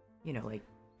 you know, like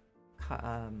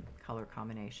color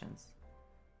combinations.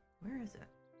 Where is it?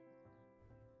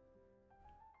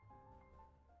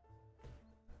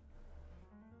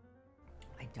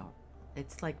 I don't.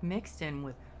 It's like mixed in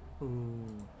with, ooh.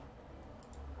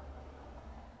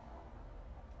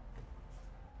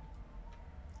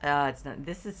 It's not,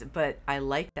 this is, but I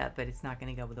like that, but it's not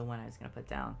going to go with the one I was going to put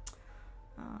down.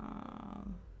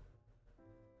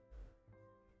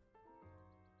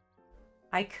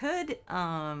 I could,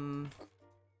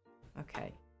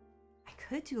 okay. I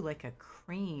could do like a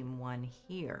cream one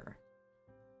here.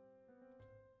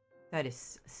 That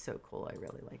is so cool. I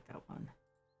really like that one.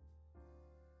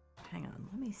 Hang on,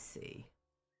 let me see.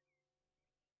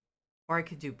 Or I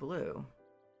could do blue.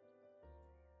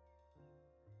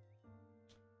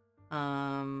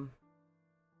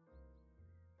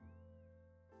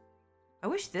 I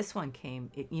wish this one came,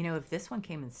 you know, if this one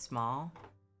came in small,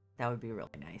 that would be really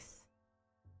nice.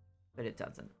 But it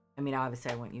doesn't. I mean,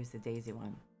 obviously I won't use the daisy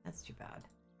one. That's too bad.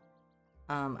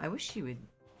 I wish she would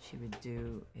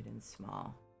do it in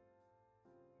small.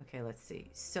 Okay, let's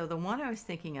see. So the one I was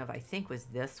thinking of, I think, was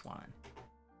this one.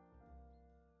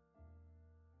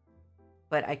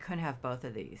 But I couldn't have both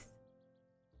of these.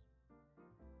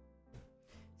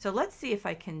 So let's see if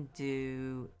I can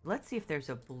do, let's see if there's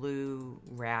a blue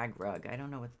rag rug. I don't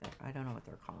know what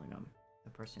they're calling them. The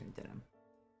person who did them.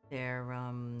 They're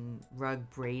rug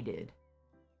braided.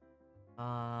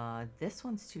 This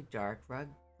one's too dark. Rug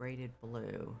braided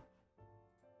blue.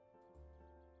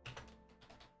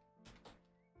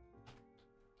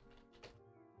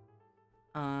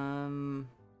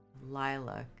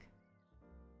 Lilac.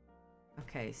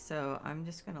 Okay, so I'm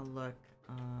just gonna look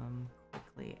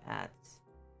quickly at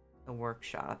the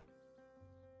workshop.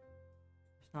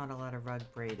 Not a lot of rug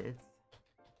braided.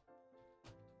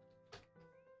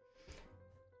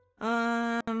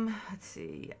 Let's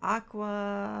see.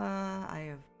 Aqua. I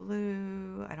have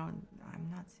blue. I'm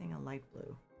not seeing a light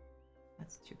blue.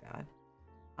 That's too bad.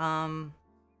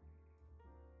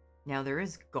 Now there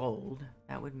is gold.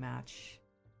 That would match.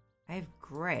 I have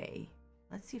gray.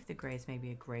 Let's see if the gray is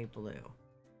maybe a gray blue.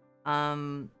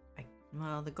 Well,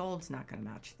 the gold's not going to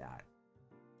match that.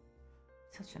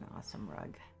 Such an awesome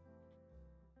rug.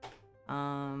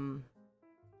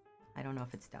 I don't know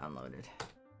if it's downloaded.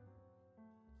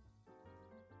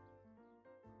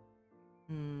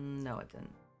 No, it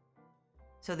didn't.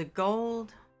 So the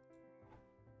gold,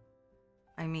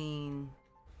 I mean,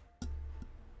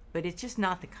 but it's just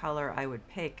not the color I would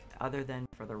pick other than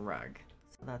for the rug.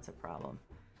 So that's a problem.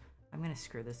 I'm going to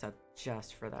screw this up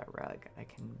just for that rug. I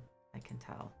can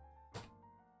tell.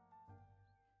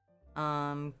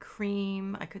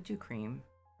 Cream, I could do cream.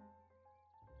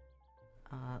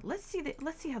 Let's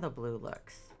see how the blue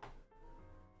looks.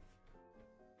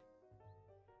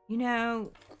 You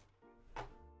know,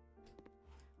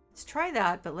 let's try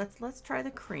that, but let's try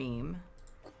the cream.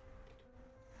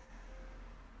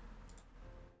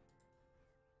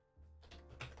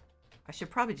 I should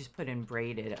probably just put in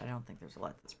braided. I don't think there's a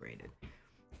lot that's braided.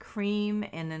 Cream,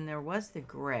 and then there was the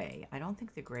gray. I don't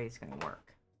think the gray is going to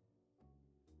work.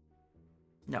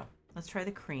 No, let's try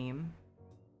the cream.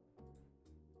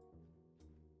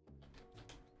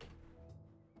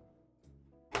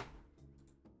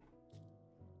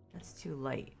 That's too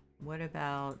light. What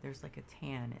about, there's like a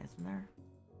tan, isn't there?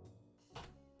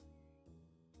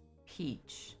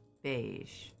 Peach,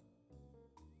 beige.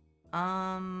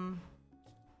 I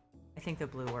think the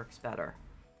blue works better.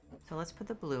 So let's put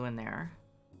the blue in there.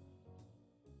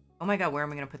 Oh my God, where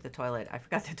am I going to put the toilet? I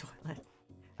forgot the toilet.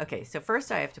 Okay, so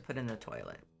first I have to put in the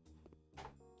toilet.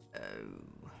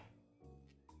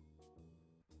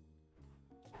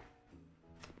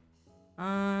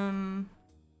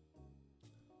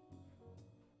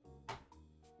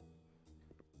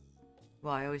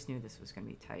 Well, I always knew this was going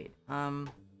to be tight.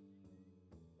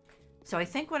 So I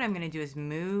think what I'm going to do is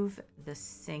move the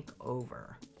sink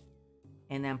over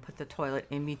and then put the toilet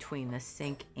in between the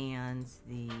sink and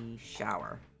the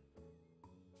shower.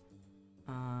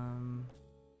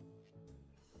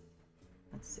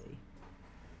 Let's see.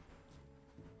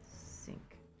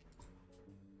 Sink.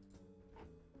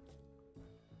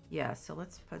 Yeah, so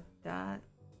let's put that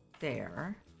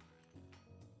there.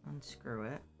 Unscrew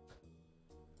it.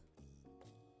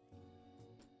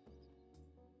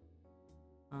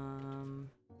 God,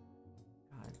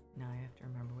 now I have to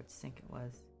remember which sink it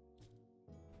was.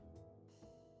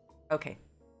 Okay,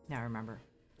 now I remember.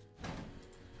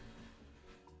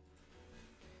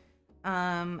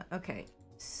 Okay,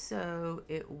 so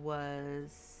it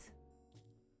was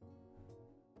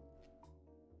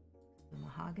the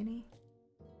mahogany?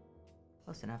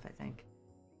 Close enough, I think.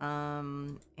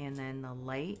 And then the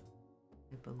light,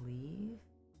 I believe.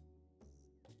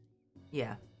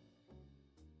 Yeah.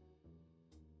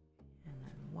 And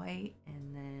then white,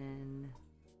 and then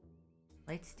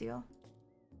light steel.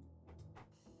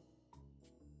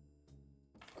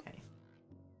 Okay.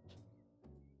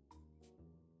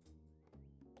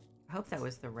 I hope that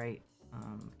was the right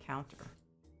counter.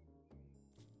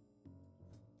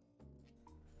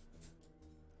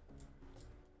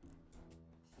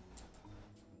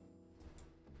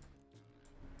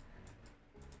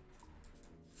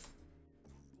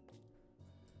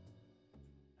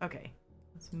 Okay,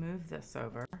 let's move this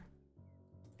over.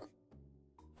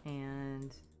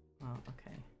 And, well,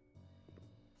 okay.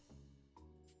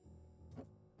 It's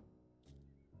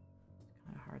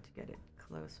kind of hard to get it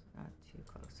close, but not too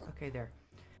close. Okay, there.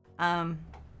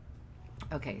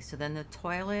 Okay, so then the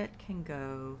toilet can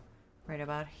go right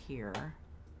about here.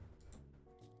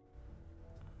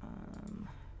 I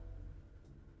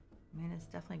mean, it's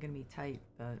definitely going to be tight,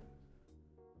 but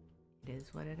it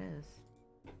is what it is.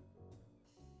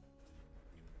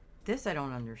 This I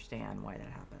don't understand why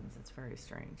that happens. It's very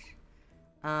strange.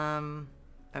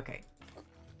 Okay.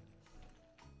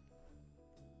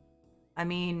 I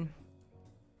mean,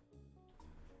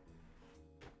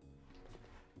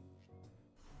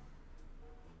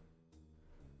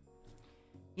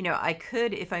 you know, I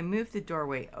could, if I move the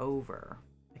doorway over,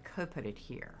 I could put it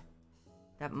here.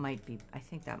 That might be, I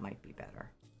think that might be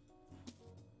better.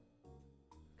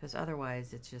 Because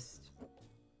otherwise it's just,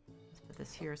 let's put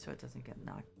this here so it doesn't get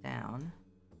knocked down.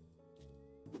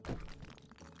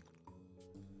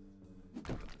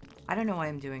 I don't know why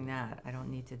I'm doing that. I don't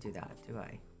need to do that, do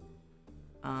I?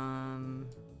 I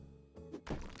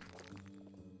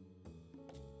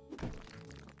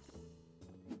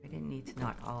didn't need need to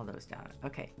knock all of those down.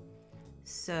 Okay,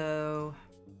 so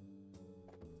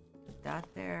put that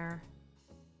there,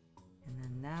 and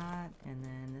then that, and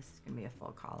then this is gonna be a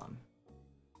full column.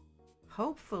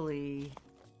 Hopefully,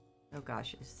 oh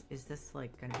gosh, is this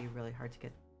like gonna be really hard to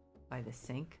get by the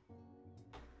sink?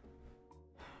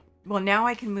 Well, now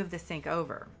I can move the sink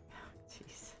over.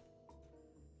 Jeez.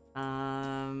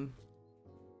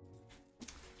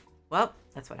 Well,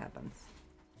 that's what happens.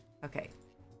 Okay.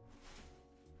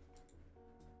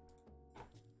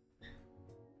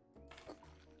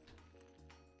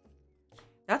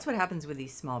 That's what happens with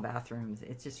these small bathrooms.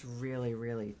 It's just really,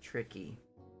 really tricky.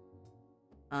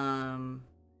 I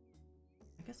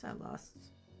guess I lost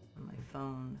on my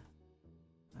phone.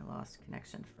 I lost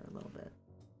connection for a little bit.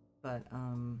 But,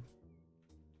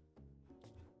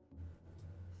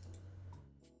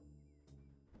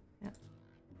 yeah,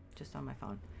 just on my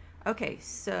phone. Okay,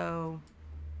 so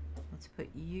let's put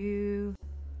you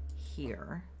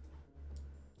here.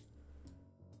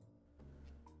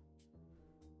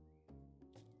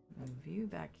 Move you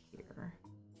back here.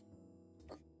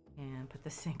 And put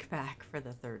the sink back for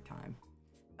the third time.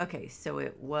 Okay, so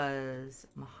it was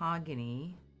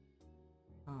mahogany,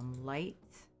 light.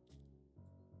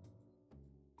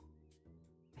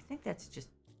 I think that's just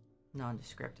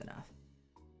nondescript enough.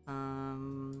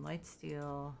 Light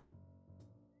steel.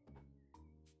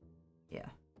 Yeah.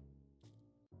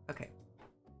 Okay.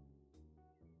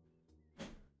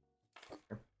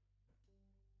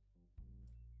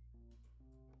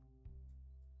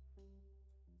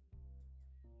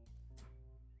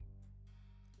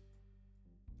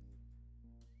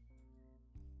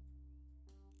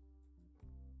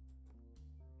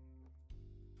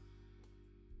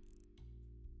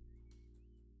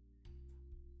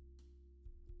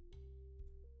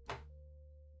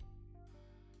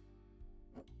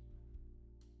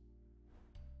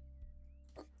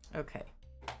 Okay.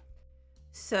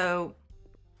 So,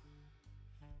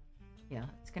 yeah,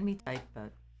 it's gonna be tight,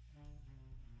 but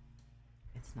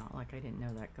it's not like I didn't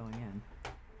know that going in.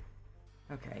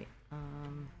 Okay.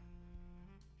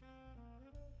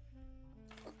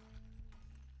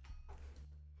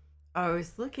 I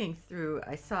was looking through,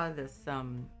 I saw this, I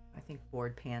think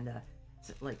Board Panda,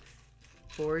 it's like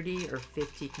 40 or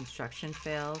 50 construction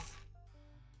fails.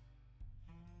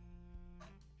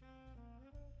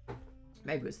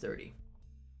 Maybe it was 30. It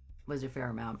was a fair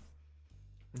amount.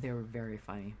 They were very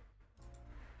funny.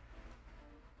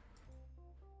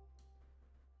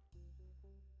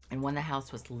 And when the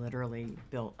house was literally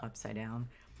built upside down,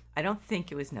 I don't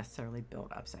think it was necessarily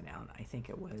built upside down. I think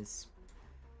it was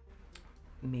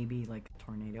maybe like a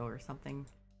tornado or something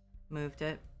moved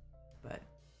it, but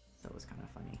so it was kind of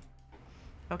funny.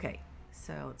 Okay,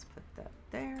 so let's put that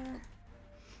there.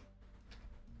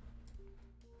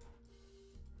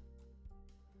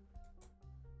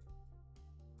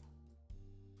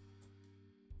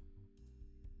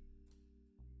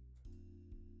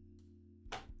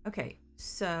 Okay,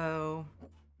 so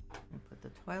I'm gonna put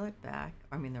the toilet back,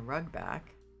 I mean the rug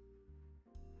back.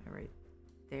 Right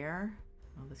there.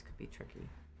 Oh, this could be tricky.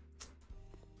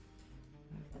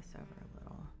 Move this over a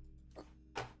little.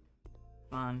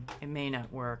 Come on, it may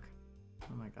not work.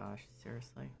 Oh my gosh,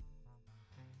 seriously.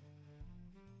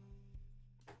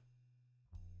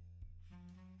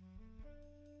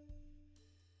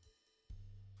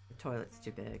 The toilet's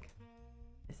too big.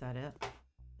 Is that it?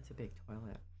 It's a big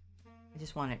toilet. I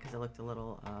just want it because it looked a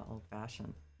little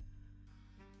old-fashioned.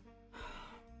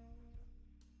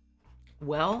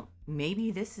 Well,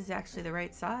 maybe this is actually the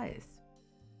right size.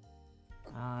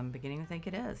 I'm beginning to think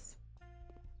it is.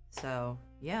 So,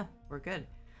 yeah, we're good.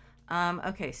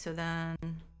 Okay, so then,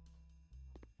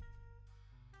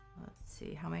 let's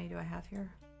see, how many do I have here?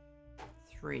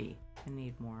 3. I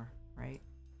need more, right?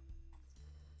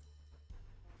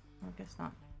 I guess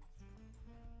not.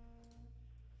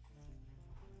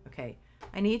 Okay,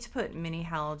 I need to put mini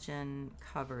halogen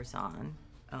covers on,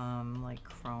 like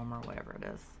chrome or whatever it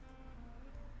is.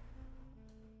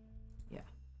 Yeah.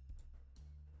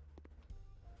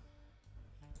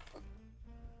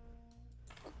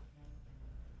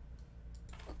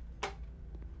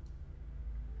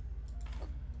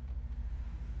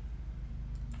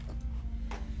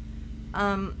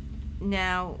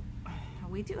 Now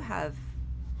we do have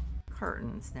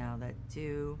curtains now that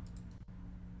do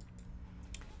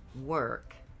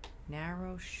work.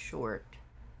 Narrow, short.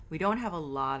 We don't have a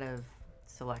lot of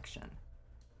selection.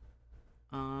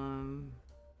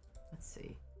 Let's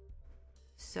see.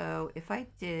 So if I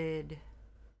did,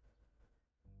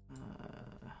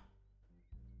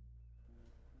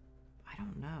 I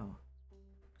don't know,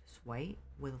 just white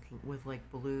with like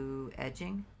blue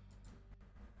edging.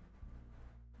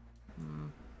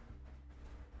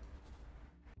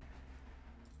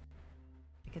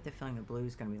 I get the feeling the blue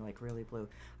is going to be like really blue.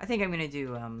 I think I'm going to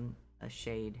do a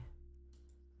shade.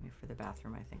 I mean, for the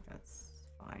bathroom, I think that's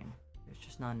fine. There's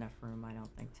just not enough room, I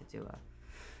don't think, to do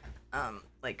a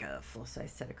like a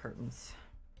full-size set of curtains.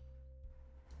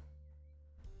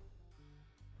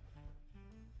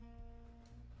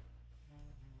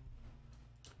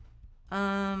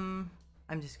 I'm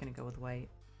just gonna go with white.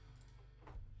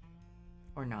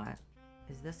 Or not.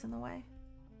 Is this in the way?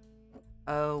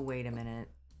 Oh, wait a minute.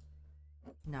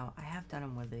 No, I have done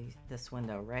them with this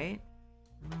window, right?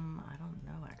 I don't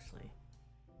know, actually.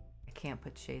 I can't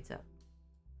put shades up.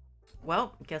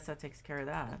 Well, I guess that takes care of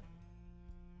that.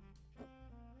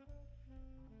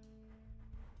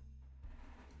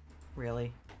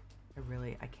 Really?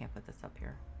 I can't put this up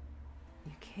here. Are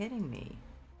you kidding me?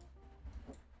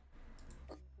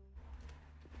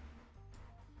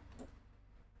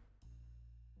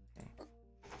 Okay.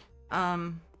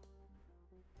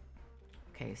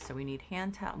 Okay, so we need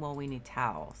hand towel. Well, we need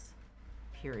towels.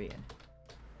 Period.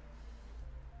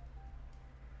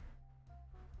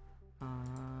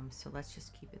 So let's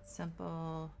just keep it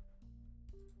simple.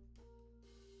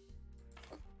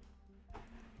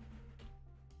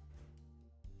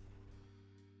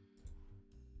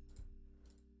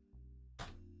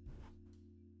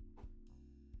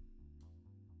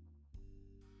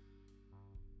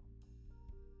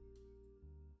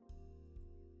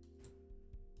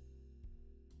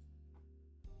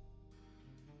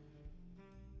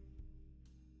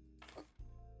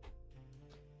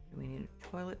 We need a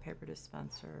toilet paper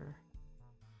dispenser.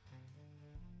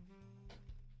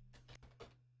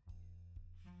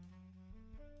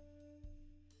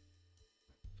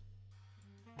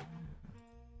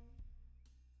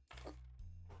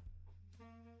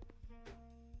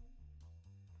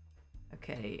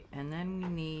 Okay, and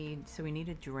then we need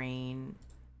a drain.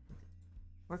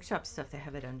 Workshop stuff, they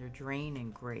have it under drain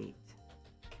and grate.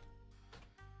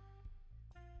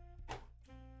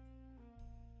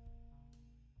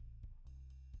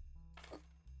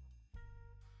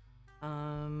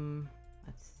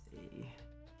 Let's see.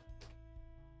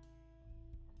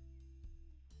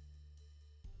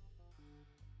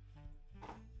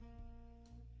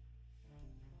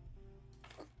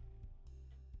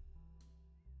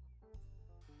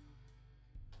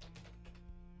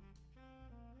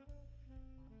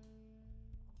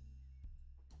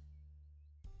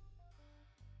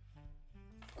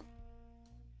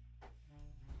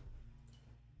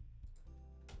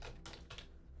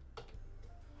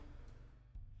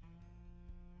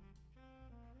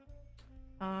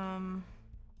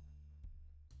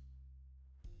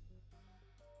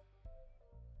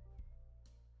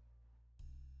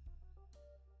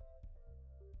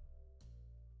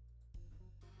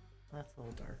 That's a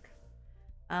little dark.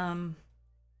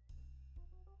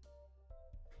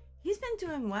 He's been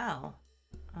doing well.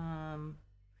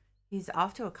 He's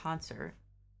off to a concert.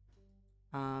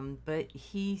 But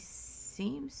he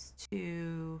seems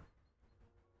to...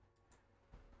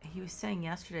 He was saying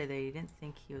yesterday that he didn't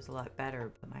think he was a lot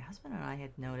better, but my husband and I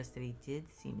had noticed that he did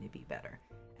seem to be better.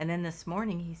 And then this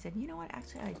morning he said, you know what,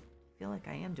 actually I feel like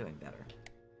I am doing better.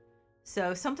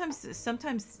 So sometimes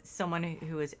someone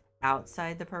who is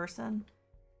outside the person,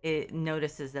 it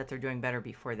notices that they're doing better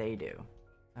before they do.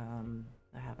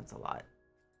 That happens a lot.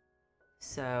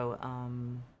 So,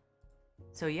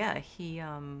 so yeah, he,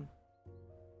 I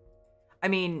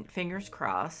mean, fingers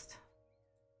crossed,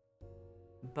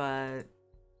 but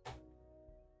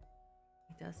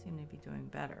he does seem to be doing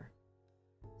better.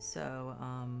 So,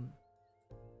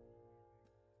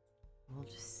 we'll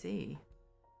just see.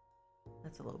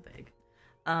 That's a little big.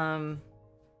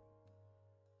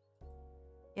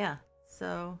 Yeah,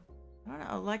 so I don't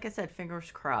know. Like I said,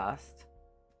 fingers crossed.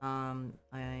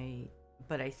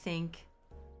 But I think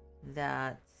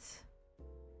that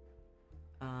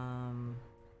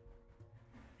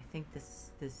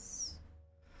this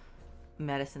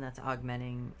medicine that's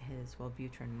augmenting his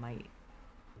Wellbutrin might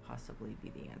possibly be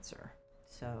the answer.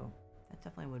 So that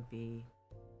definitely would be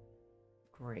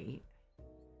great.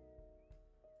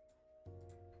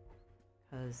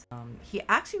 Because he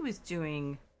actually was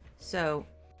doing so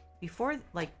before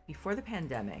the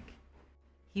pandemic,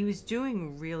 he was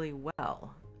doing really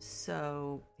well.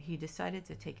 So he decided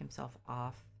to take himself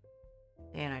off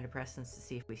the antidepressants to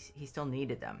see if he still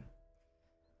needed them.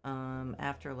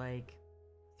 After like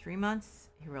 3 months,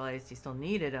 he realized he still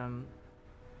needed them.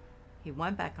 He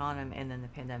went back on them, and then the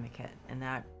pandemic hit, and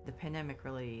that the pandemic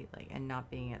really and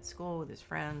not being at school with his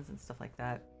friends and stuff like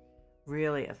that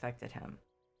really affected him.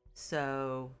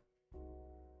 So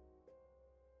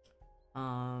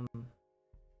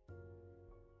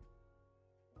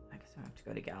to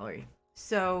go to gallery.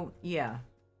 So yeah,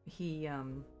 he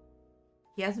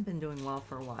hasn't been doing well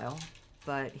for a while,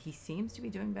 but he seems to be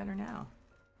doing better now.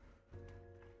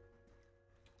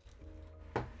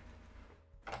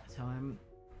 So I'm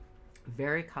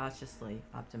very cautiously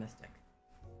optimistic.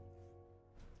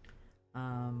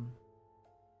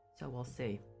 So we'll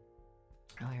see.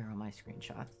 Oh, here are my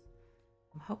screenshots.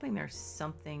 I'm hoping there's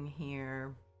something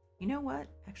here. You know what?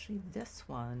 Actually, this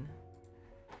one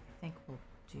I think will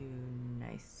do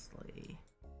nicely.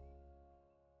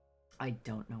 I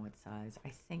don't know what size. I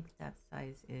think that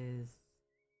size is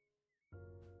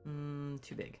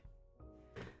too big.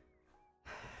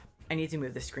 I need to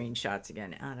move the screenshots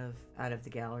again out of the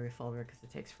gallery folder because it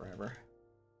takes forever.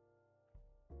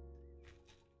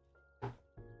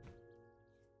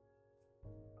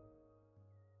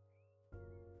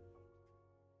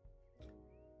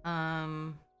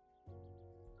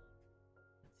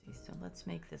 Let's see. So let's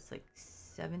make this like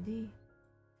 70.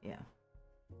 Yeah.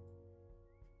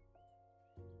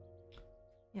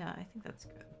 Yeah, I think that's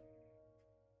good.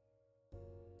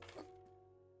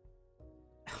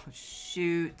 Oh,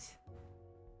 shoot.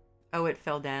 Oh, it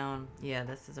fell down. Yeah,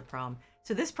 this is a problem.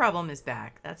 So this problem is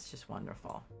back. That's just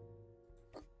wonderful.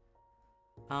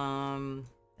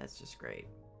 That's just great.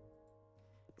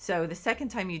 So the second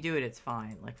time you do it, it's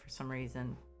fine. Like for some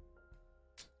reason.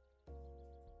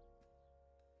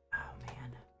 Oh,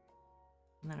 man.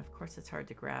 And then, of course, it's hard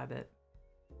to grab it.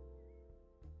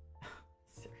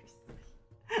 Seriously.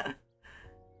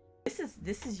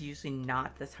 This is usually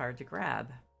not this hard to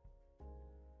grab.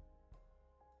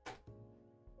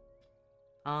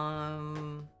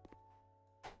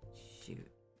 Shoot.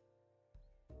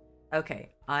 Okay,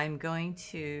 I'm going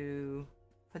to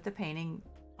put the painting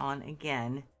on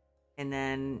again, and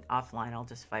then offline I'll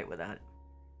just fight with that.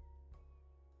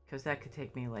 Because that could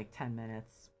take me like 10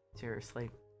 minutes, seriously.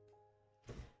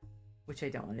 Which I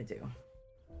don't want to do.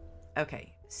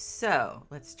 Okay, so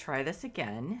let's try this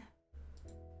again.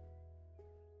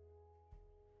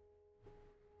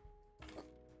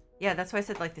 Yeah, that's why I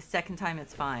said like the second time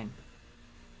it's fine.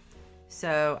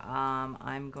 So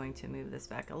I'm going to move this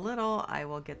back a little. I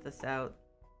will get this out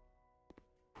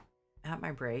at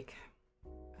my break.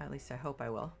 At least I hope I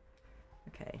will.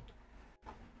 Okay.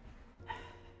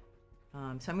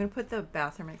 So I'm going to put the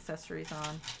bathroom accessories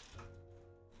on.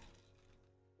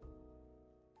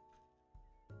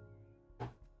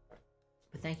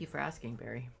 But thank you for asking,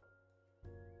 Barry.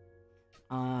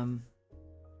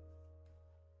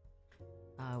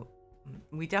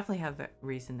 We definitely have a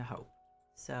reason to hope.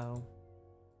 So,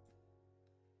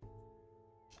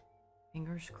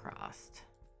 fingers crossed.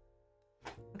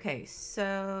 Okay,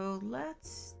 so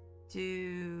let's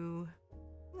do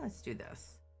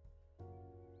this.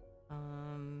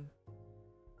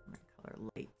 Color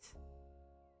light.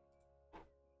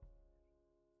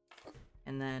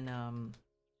 And then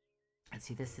let's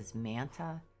see, this is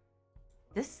Manta.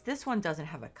 This one doesn't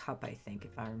have a cup, I think,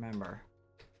 if I remember.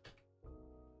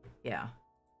 Yeah.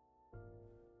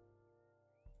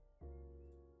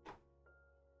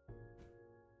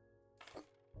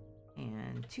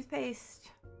 And toothpaste.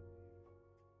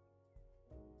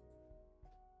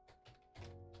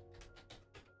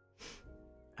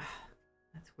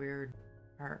 That's weird.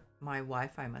 My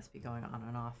Wi-Fi must be going on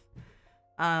and off.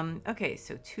 Okay,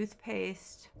 so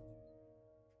toothpaste.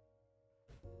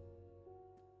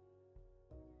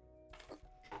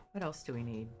 What else do we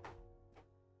need?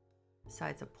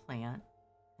 Besides a plant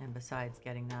and besides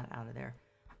getting that out of there.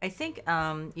 I think,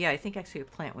 yeah, I think actually a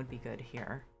plant would be good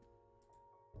here.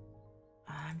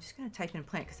 I'm just going to type in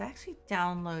plant because I actually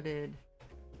downloaded,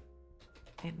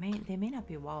 they may not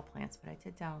be wall plants, but I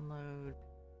did download,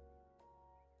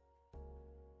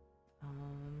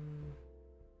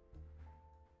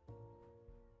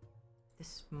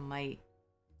 this might,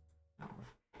 oh,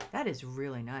 that is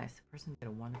really nice. The person did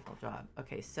a wonderful job.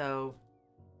 Okay, so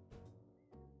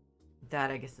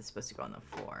that I guess is supposed to go on the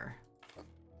floor.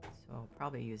 So I'll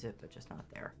probably use it, but just not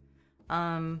there.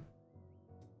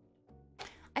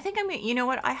 I think I'm gonna, you know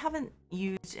what I haven't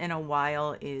used in a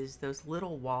while is those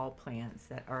little wall plants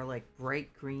that are like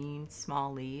bright green,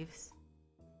 small leaves.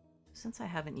 Since I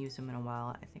haven't used them in a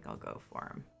while, I think I'll go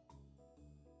for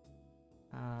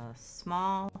them.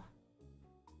 Small.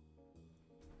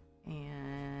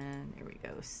 And there we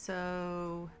go.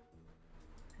 So,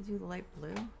 could I do the light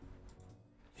blue?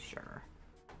 Sure.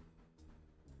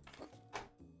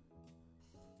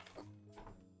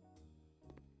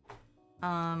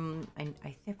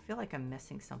 I feel like I'm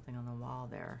missing something on the wall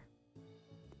there.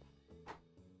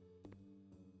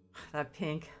 That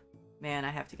pink, man, I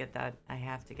have to get that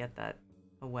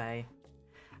away.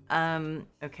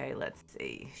 Okay, let's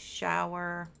see.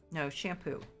 Shower. No,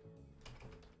 shampoo.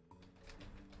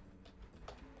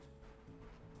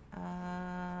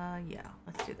 Yeah,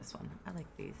 let's do this one. I like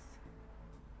these.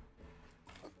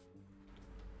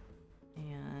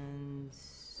 And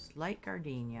light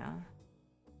gardenia.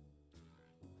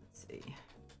 Let's see.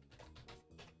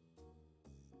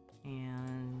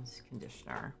 And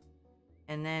conditioner.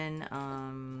 And then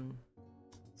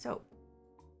soap.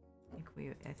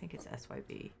 I think it's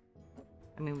SYB.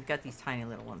 I mean, we've got these tiny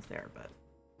little ones there, but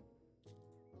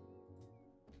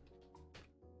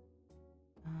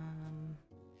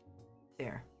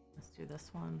there. Let's do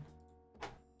this one.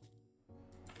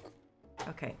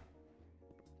 Okay.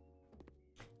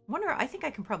 I think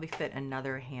I can probably fit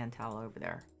another hand towel over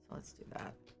there. So let's do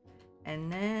that.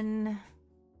 And then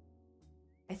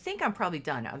I think I'm probably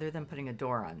done, other than putting a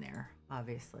door on there,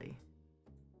 obviously.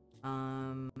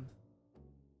 Oh,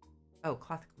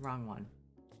 cloth, wrong one.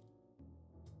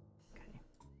 Okay.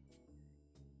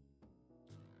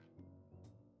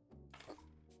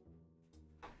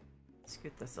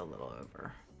 Scoot this a little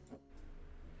over.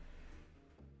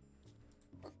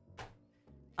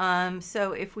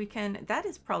 So if we can, that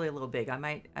is probably a little big. I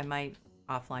might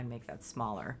offline make that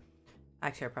smaller.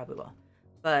 Actually, I probably will.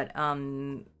 But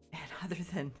and other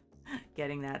than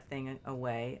getting that thing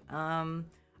away, I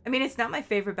mean, it's not my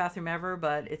favorite bathroom ever,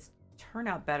 but it's turned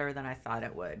out better than I thought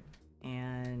it would.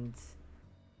 And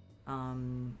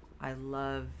I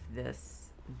love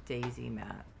this daisy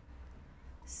mat.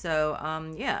 So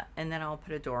yeah, and then I'll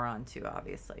put a door on too,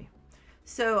 obviously.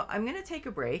 So I'm gonna take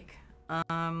a break.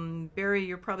 Barry,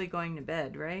 you're probably going to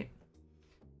bed, right?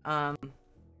 I'm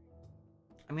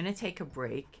gonna take a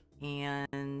break,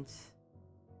 and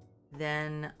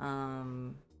then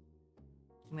I'm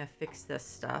gonna fix this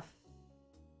stuff,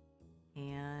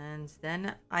 and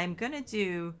then I'm gonna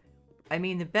do, I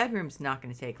mean, the bedroom's not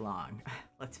gonna take long.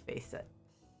 Let's face it.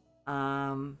 So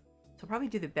I'll probably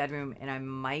do the bedroom, and I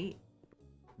might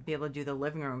be able to do the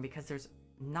living room, because there's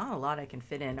not a lot I can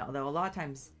fit in, although a lot of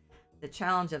times the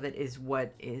challenge of it is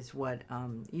what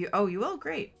you will,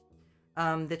 great.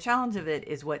 The challenge of it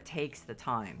is what takes the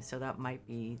time, so that might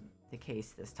be the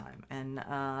case this time. And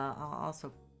I'll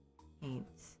also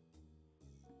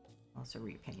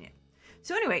repaint it.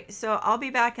 So anyway, so I'll be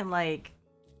back in like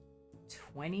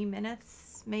 20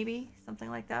 minutes, maybe, something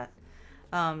like that,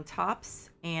 tops.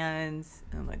 And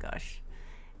oh my gosh.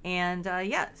 And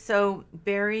yeah, so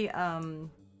Barry,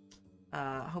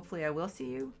 hopefully I will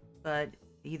see you, but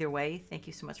either way, thank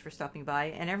you so much for stopping by,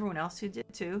 and everyone else who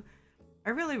did too.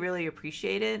 I really, really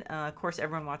appreciate it. Of course,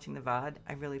 everyone watching the VOD,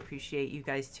 I really appreciate you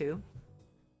guys too.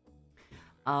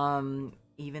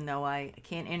 Even though I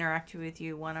can't interact with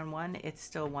you one-on-one, it's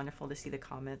still wonderful to see the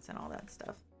comments and all that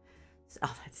stuff.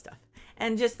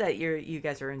 And just that you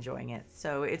guys are enjoying it.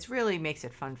 So it's really makes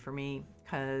it fun for me,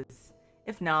 because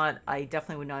if not, I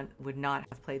definitely would not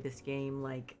have played this game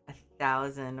like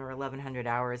 1,000 or 1,100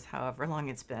 hours, however long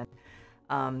it's been,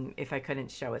 if I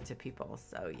couldn't show it to people.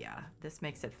 So yeah, this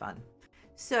makes it fun.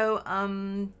 So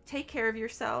take care of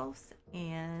yourselves,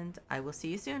 and I will see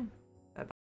you soon.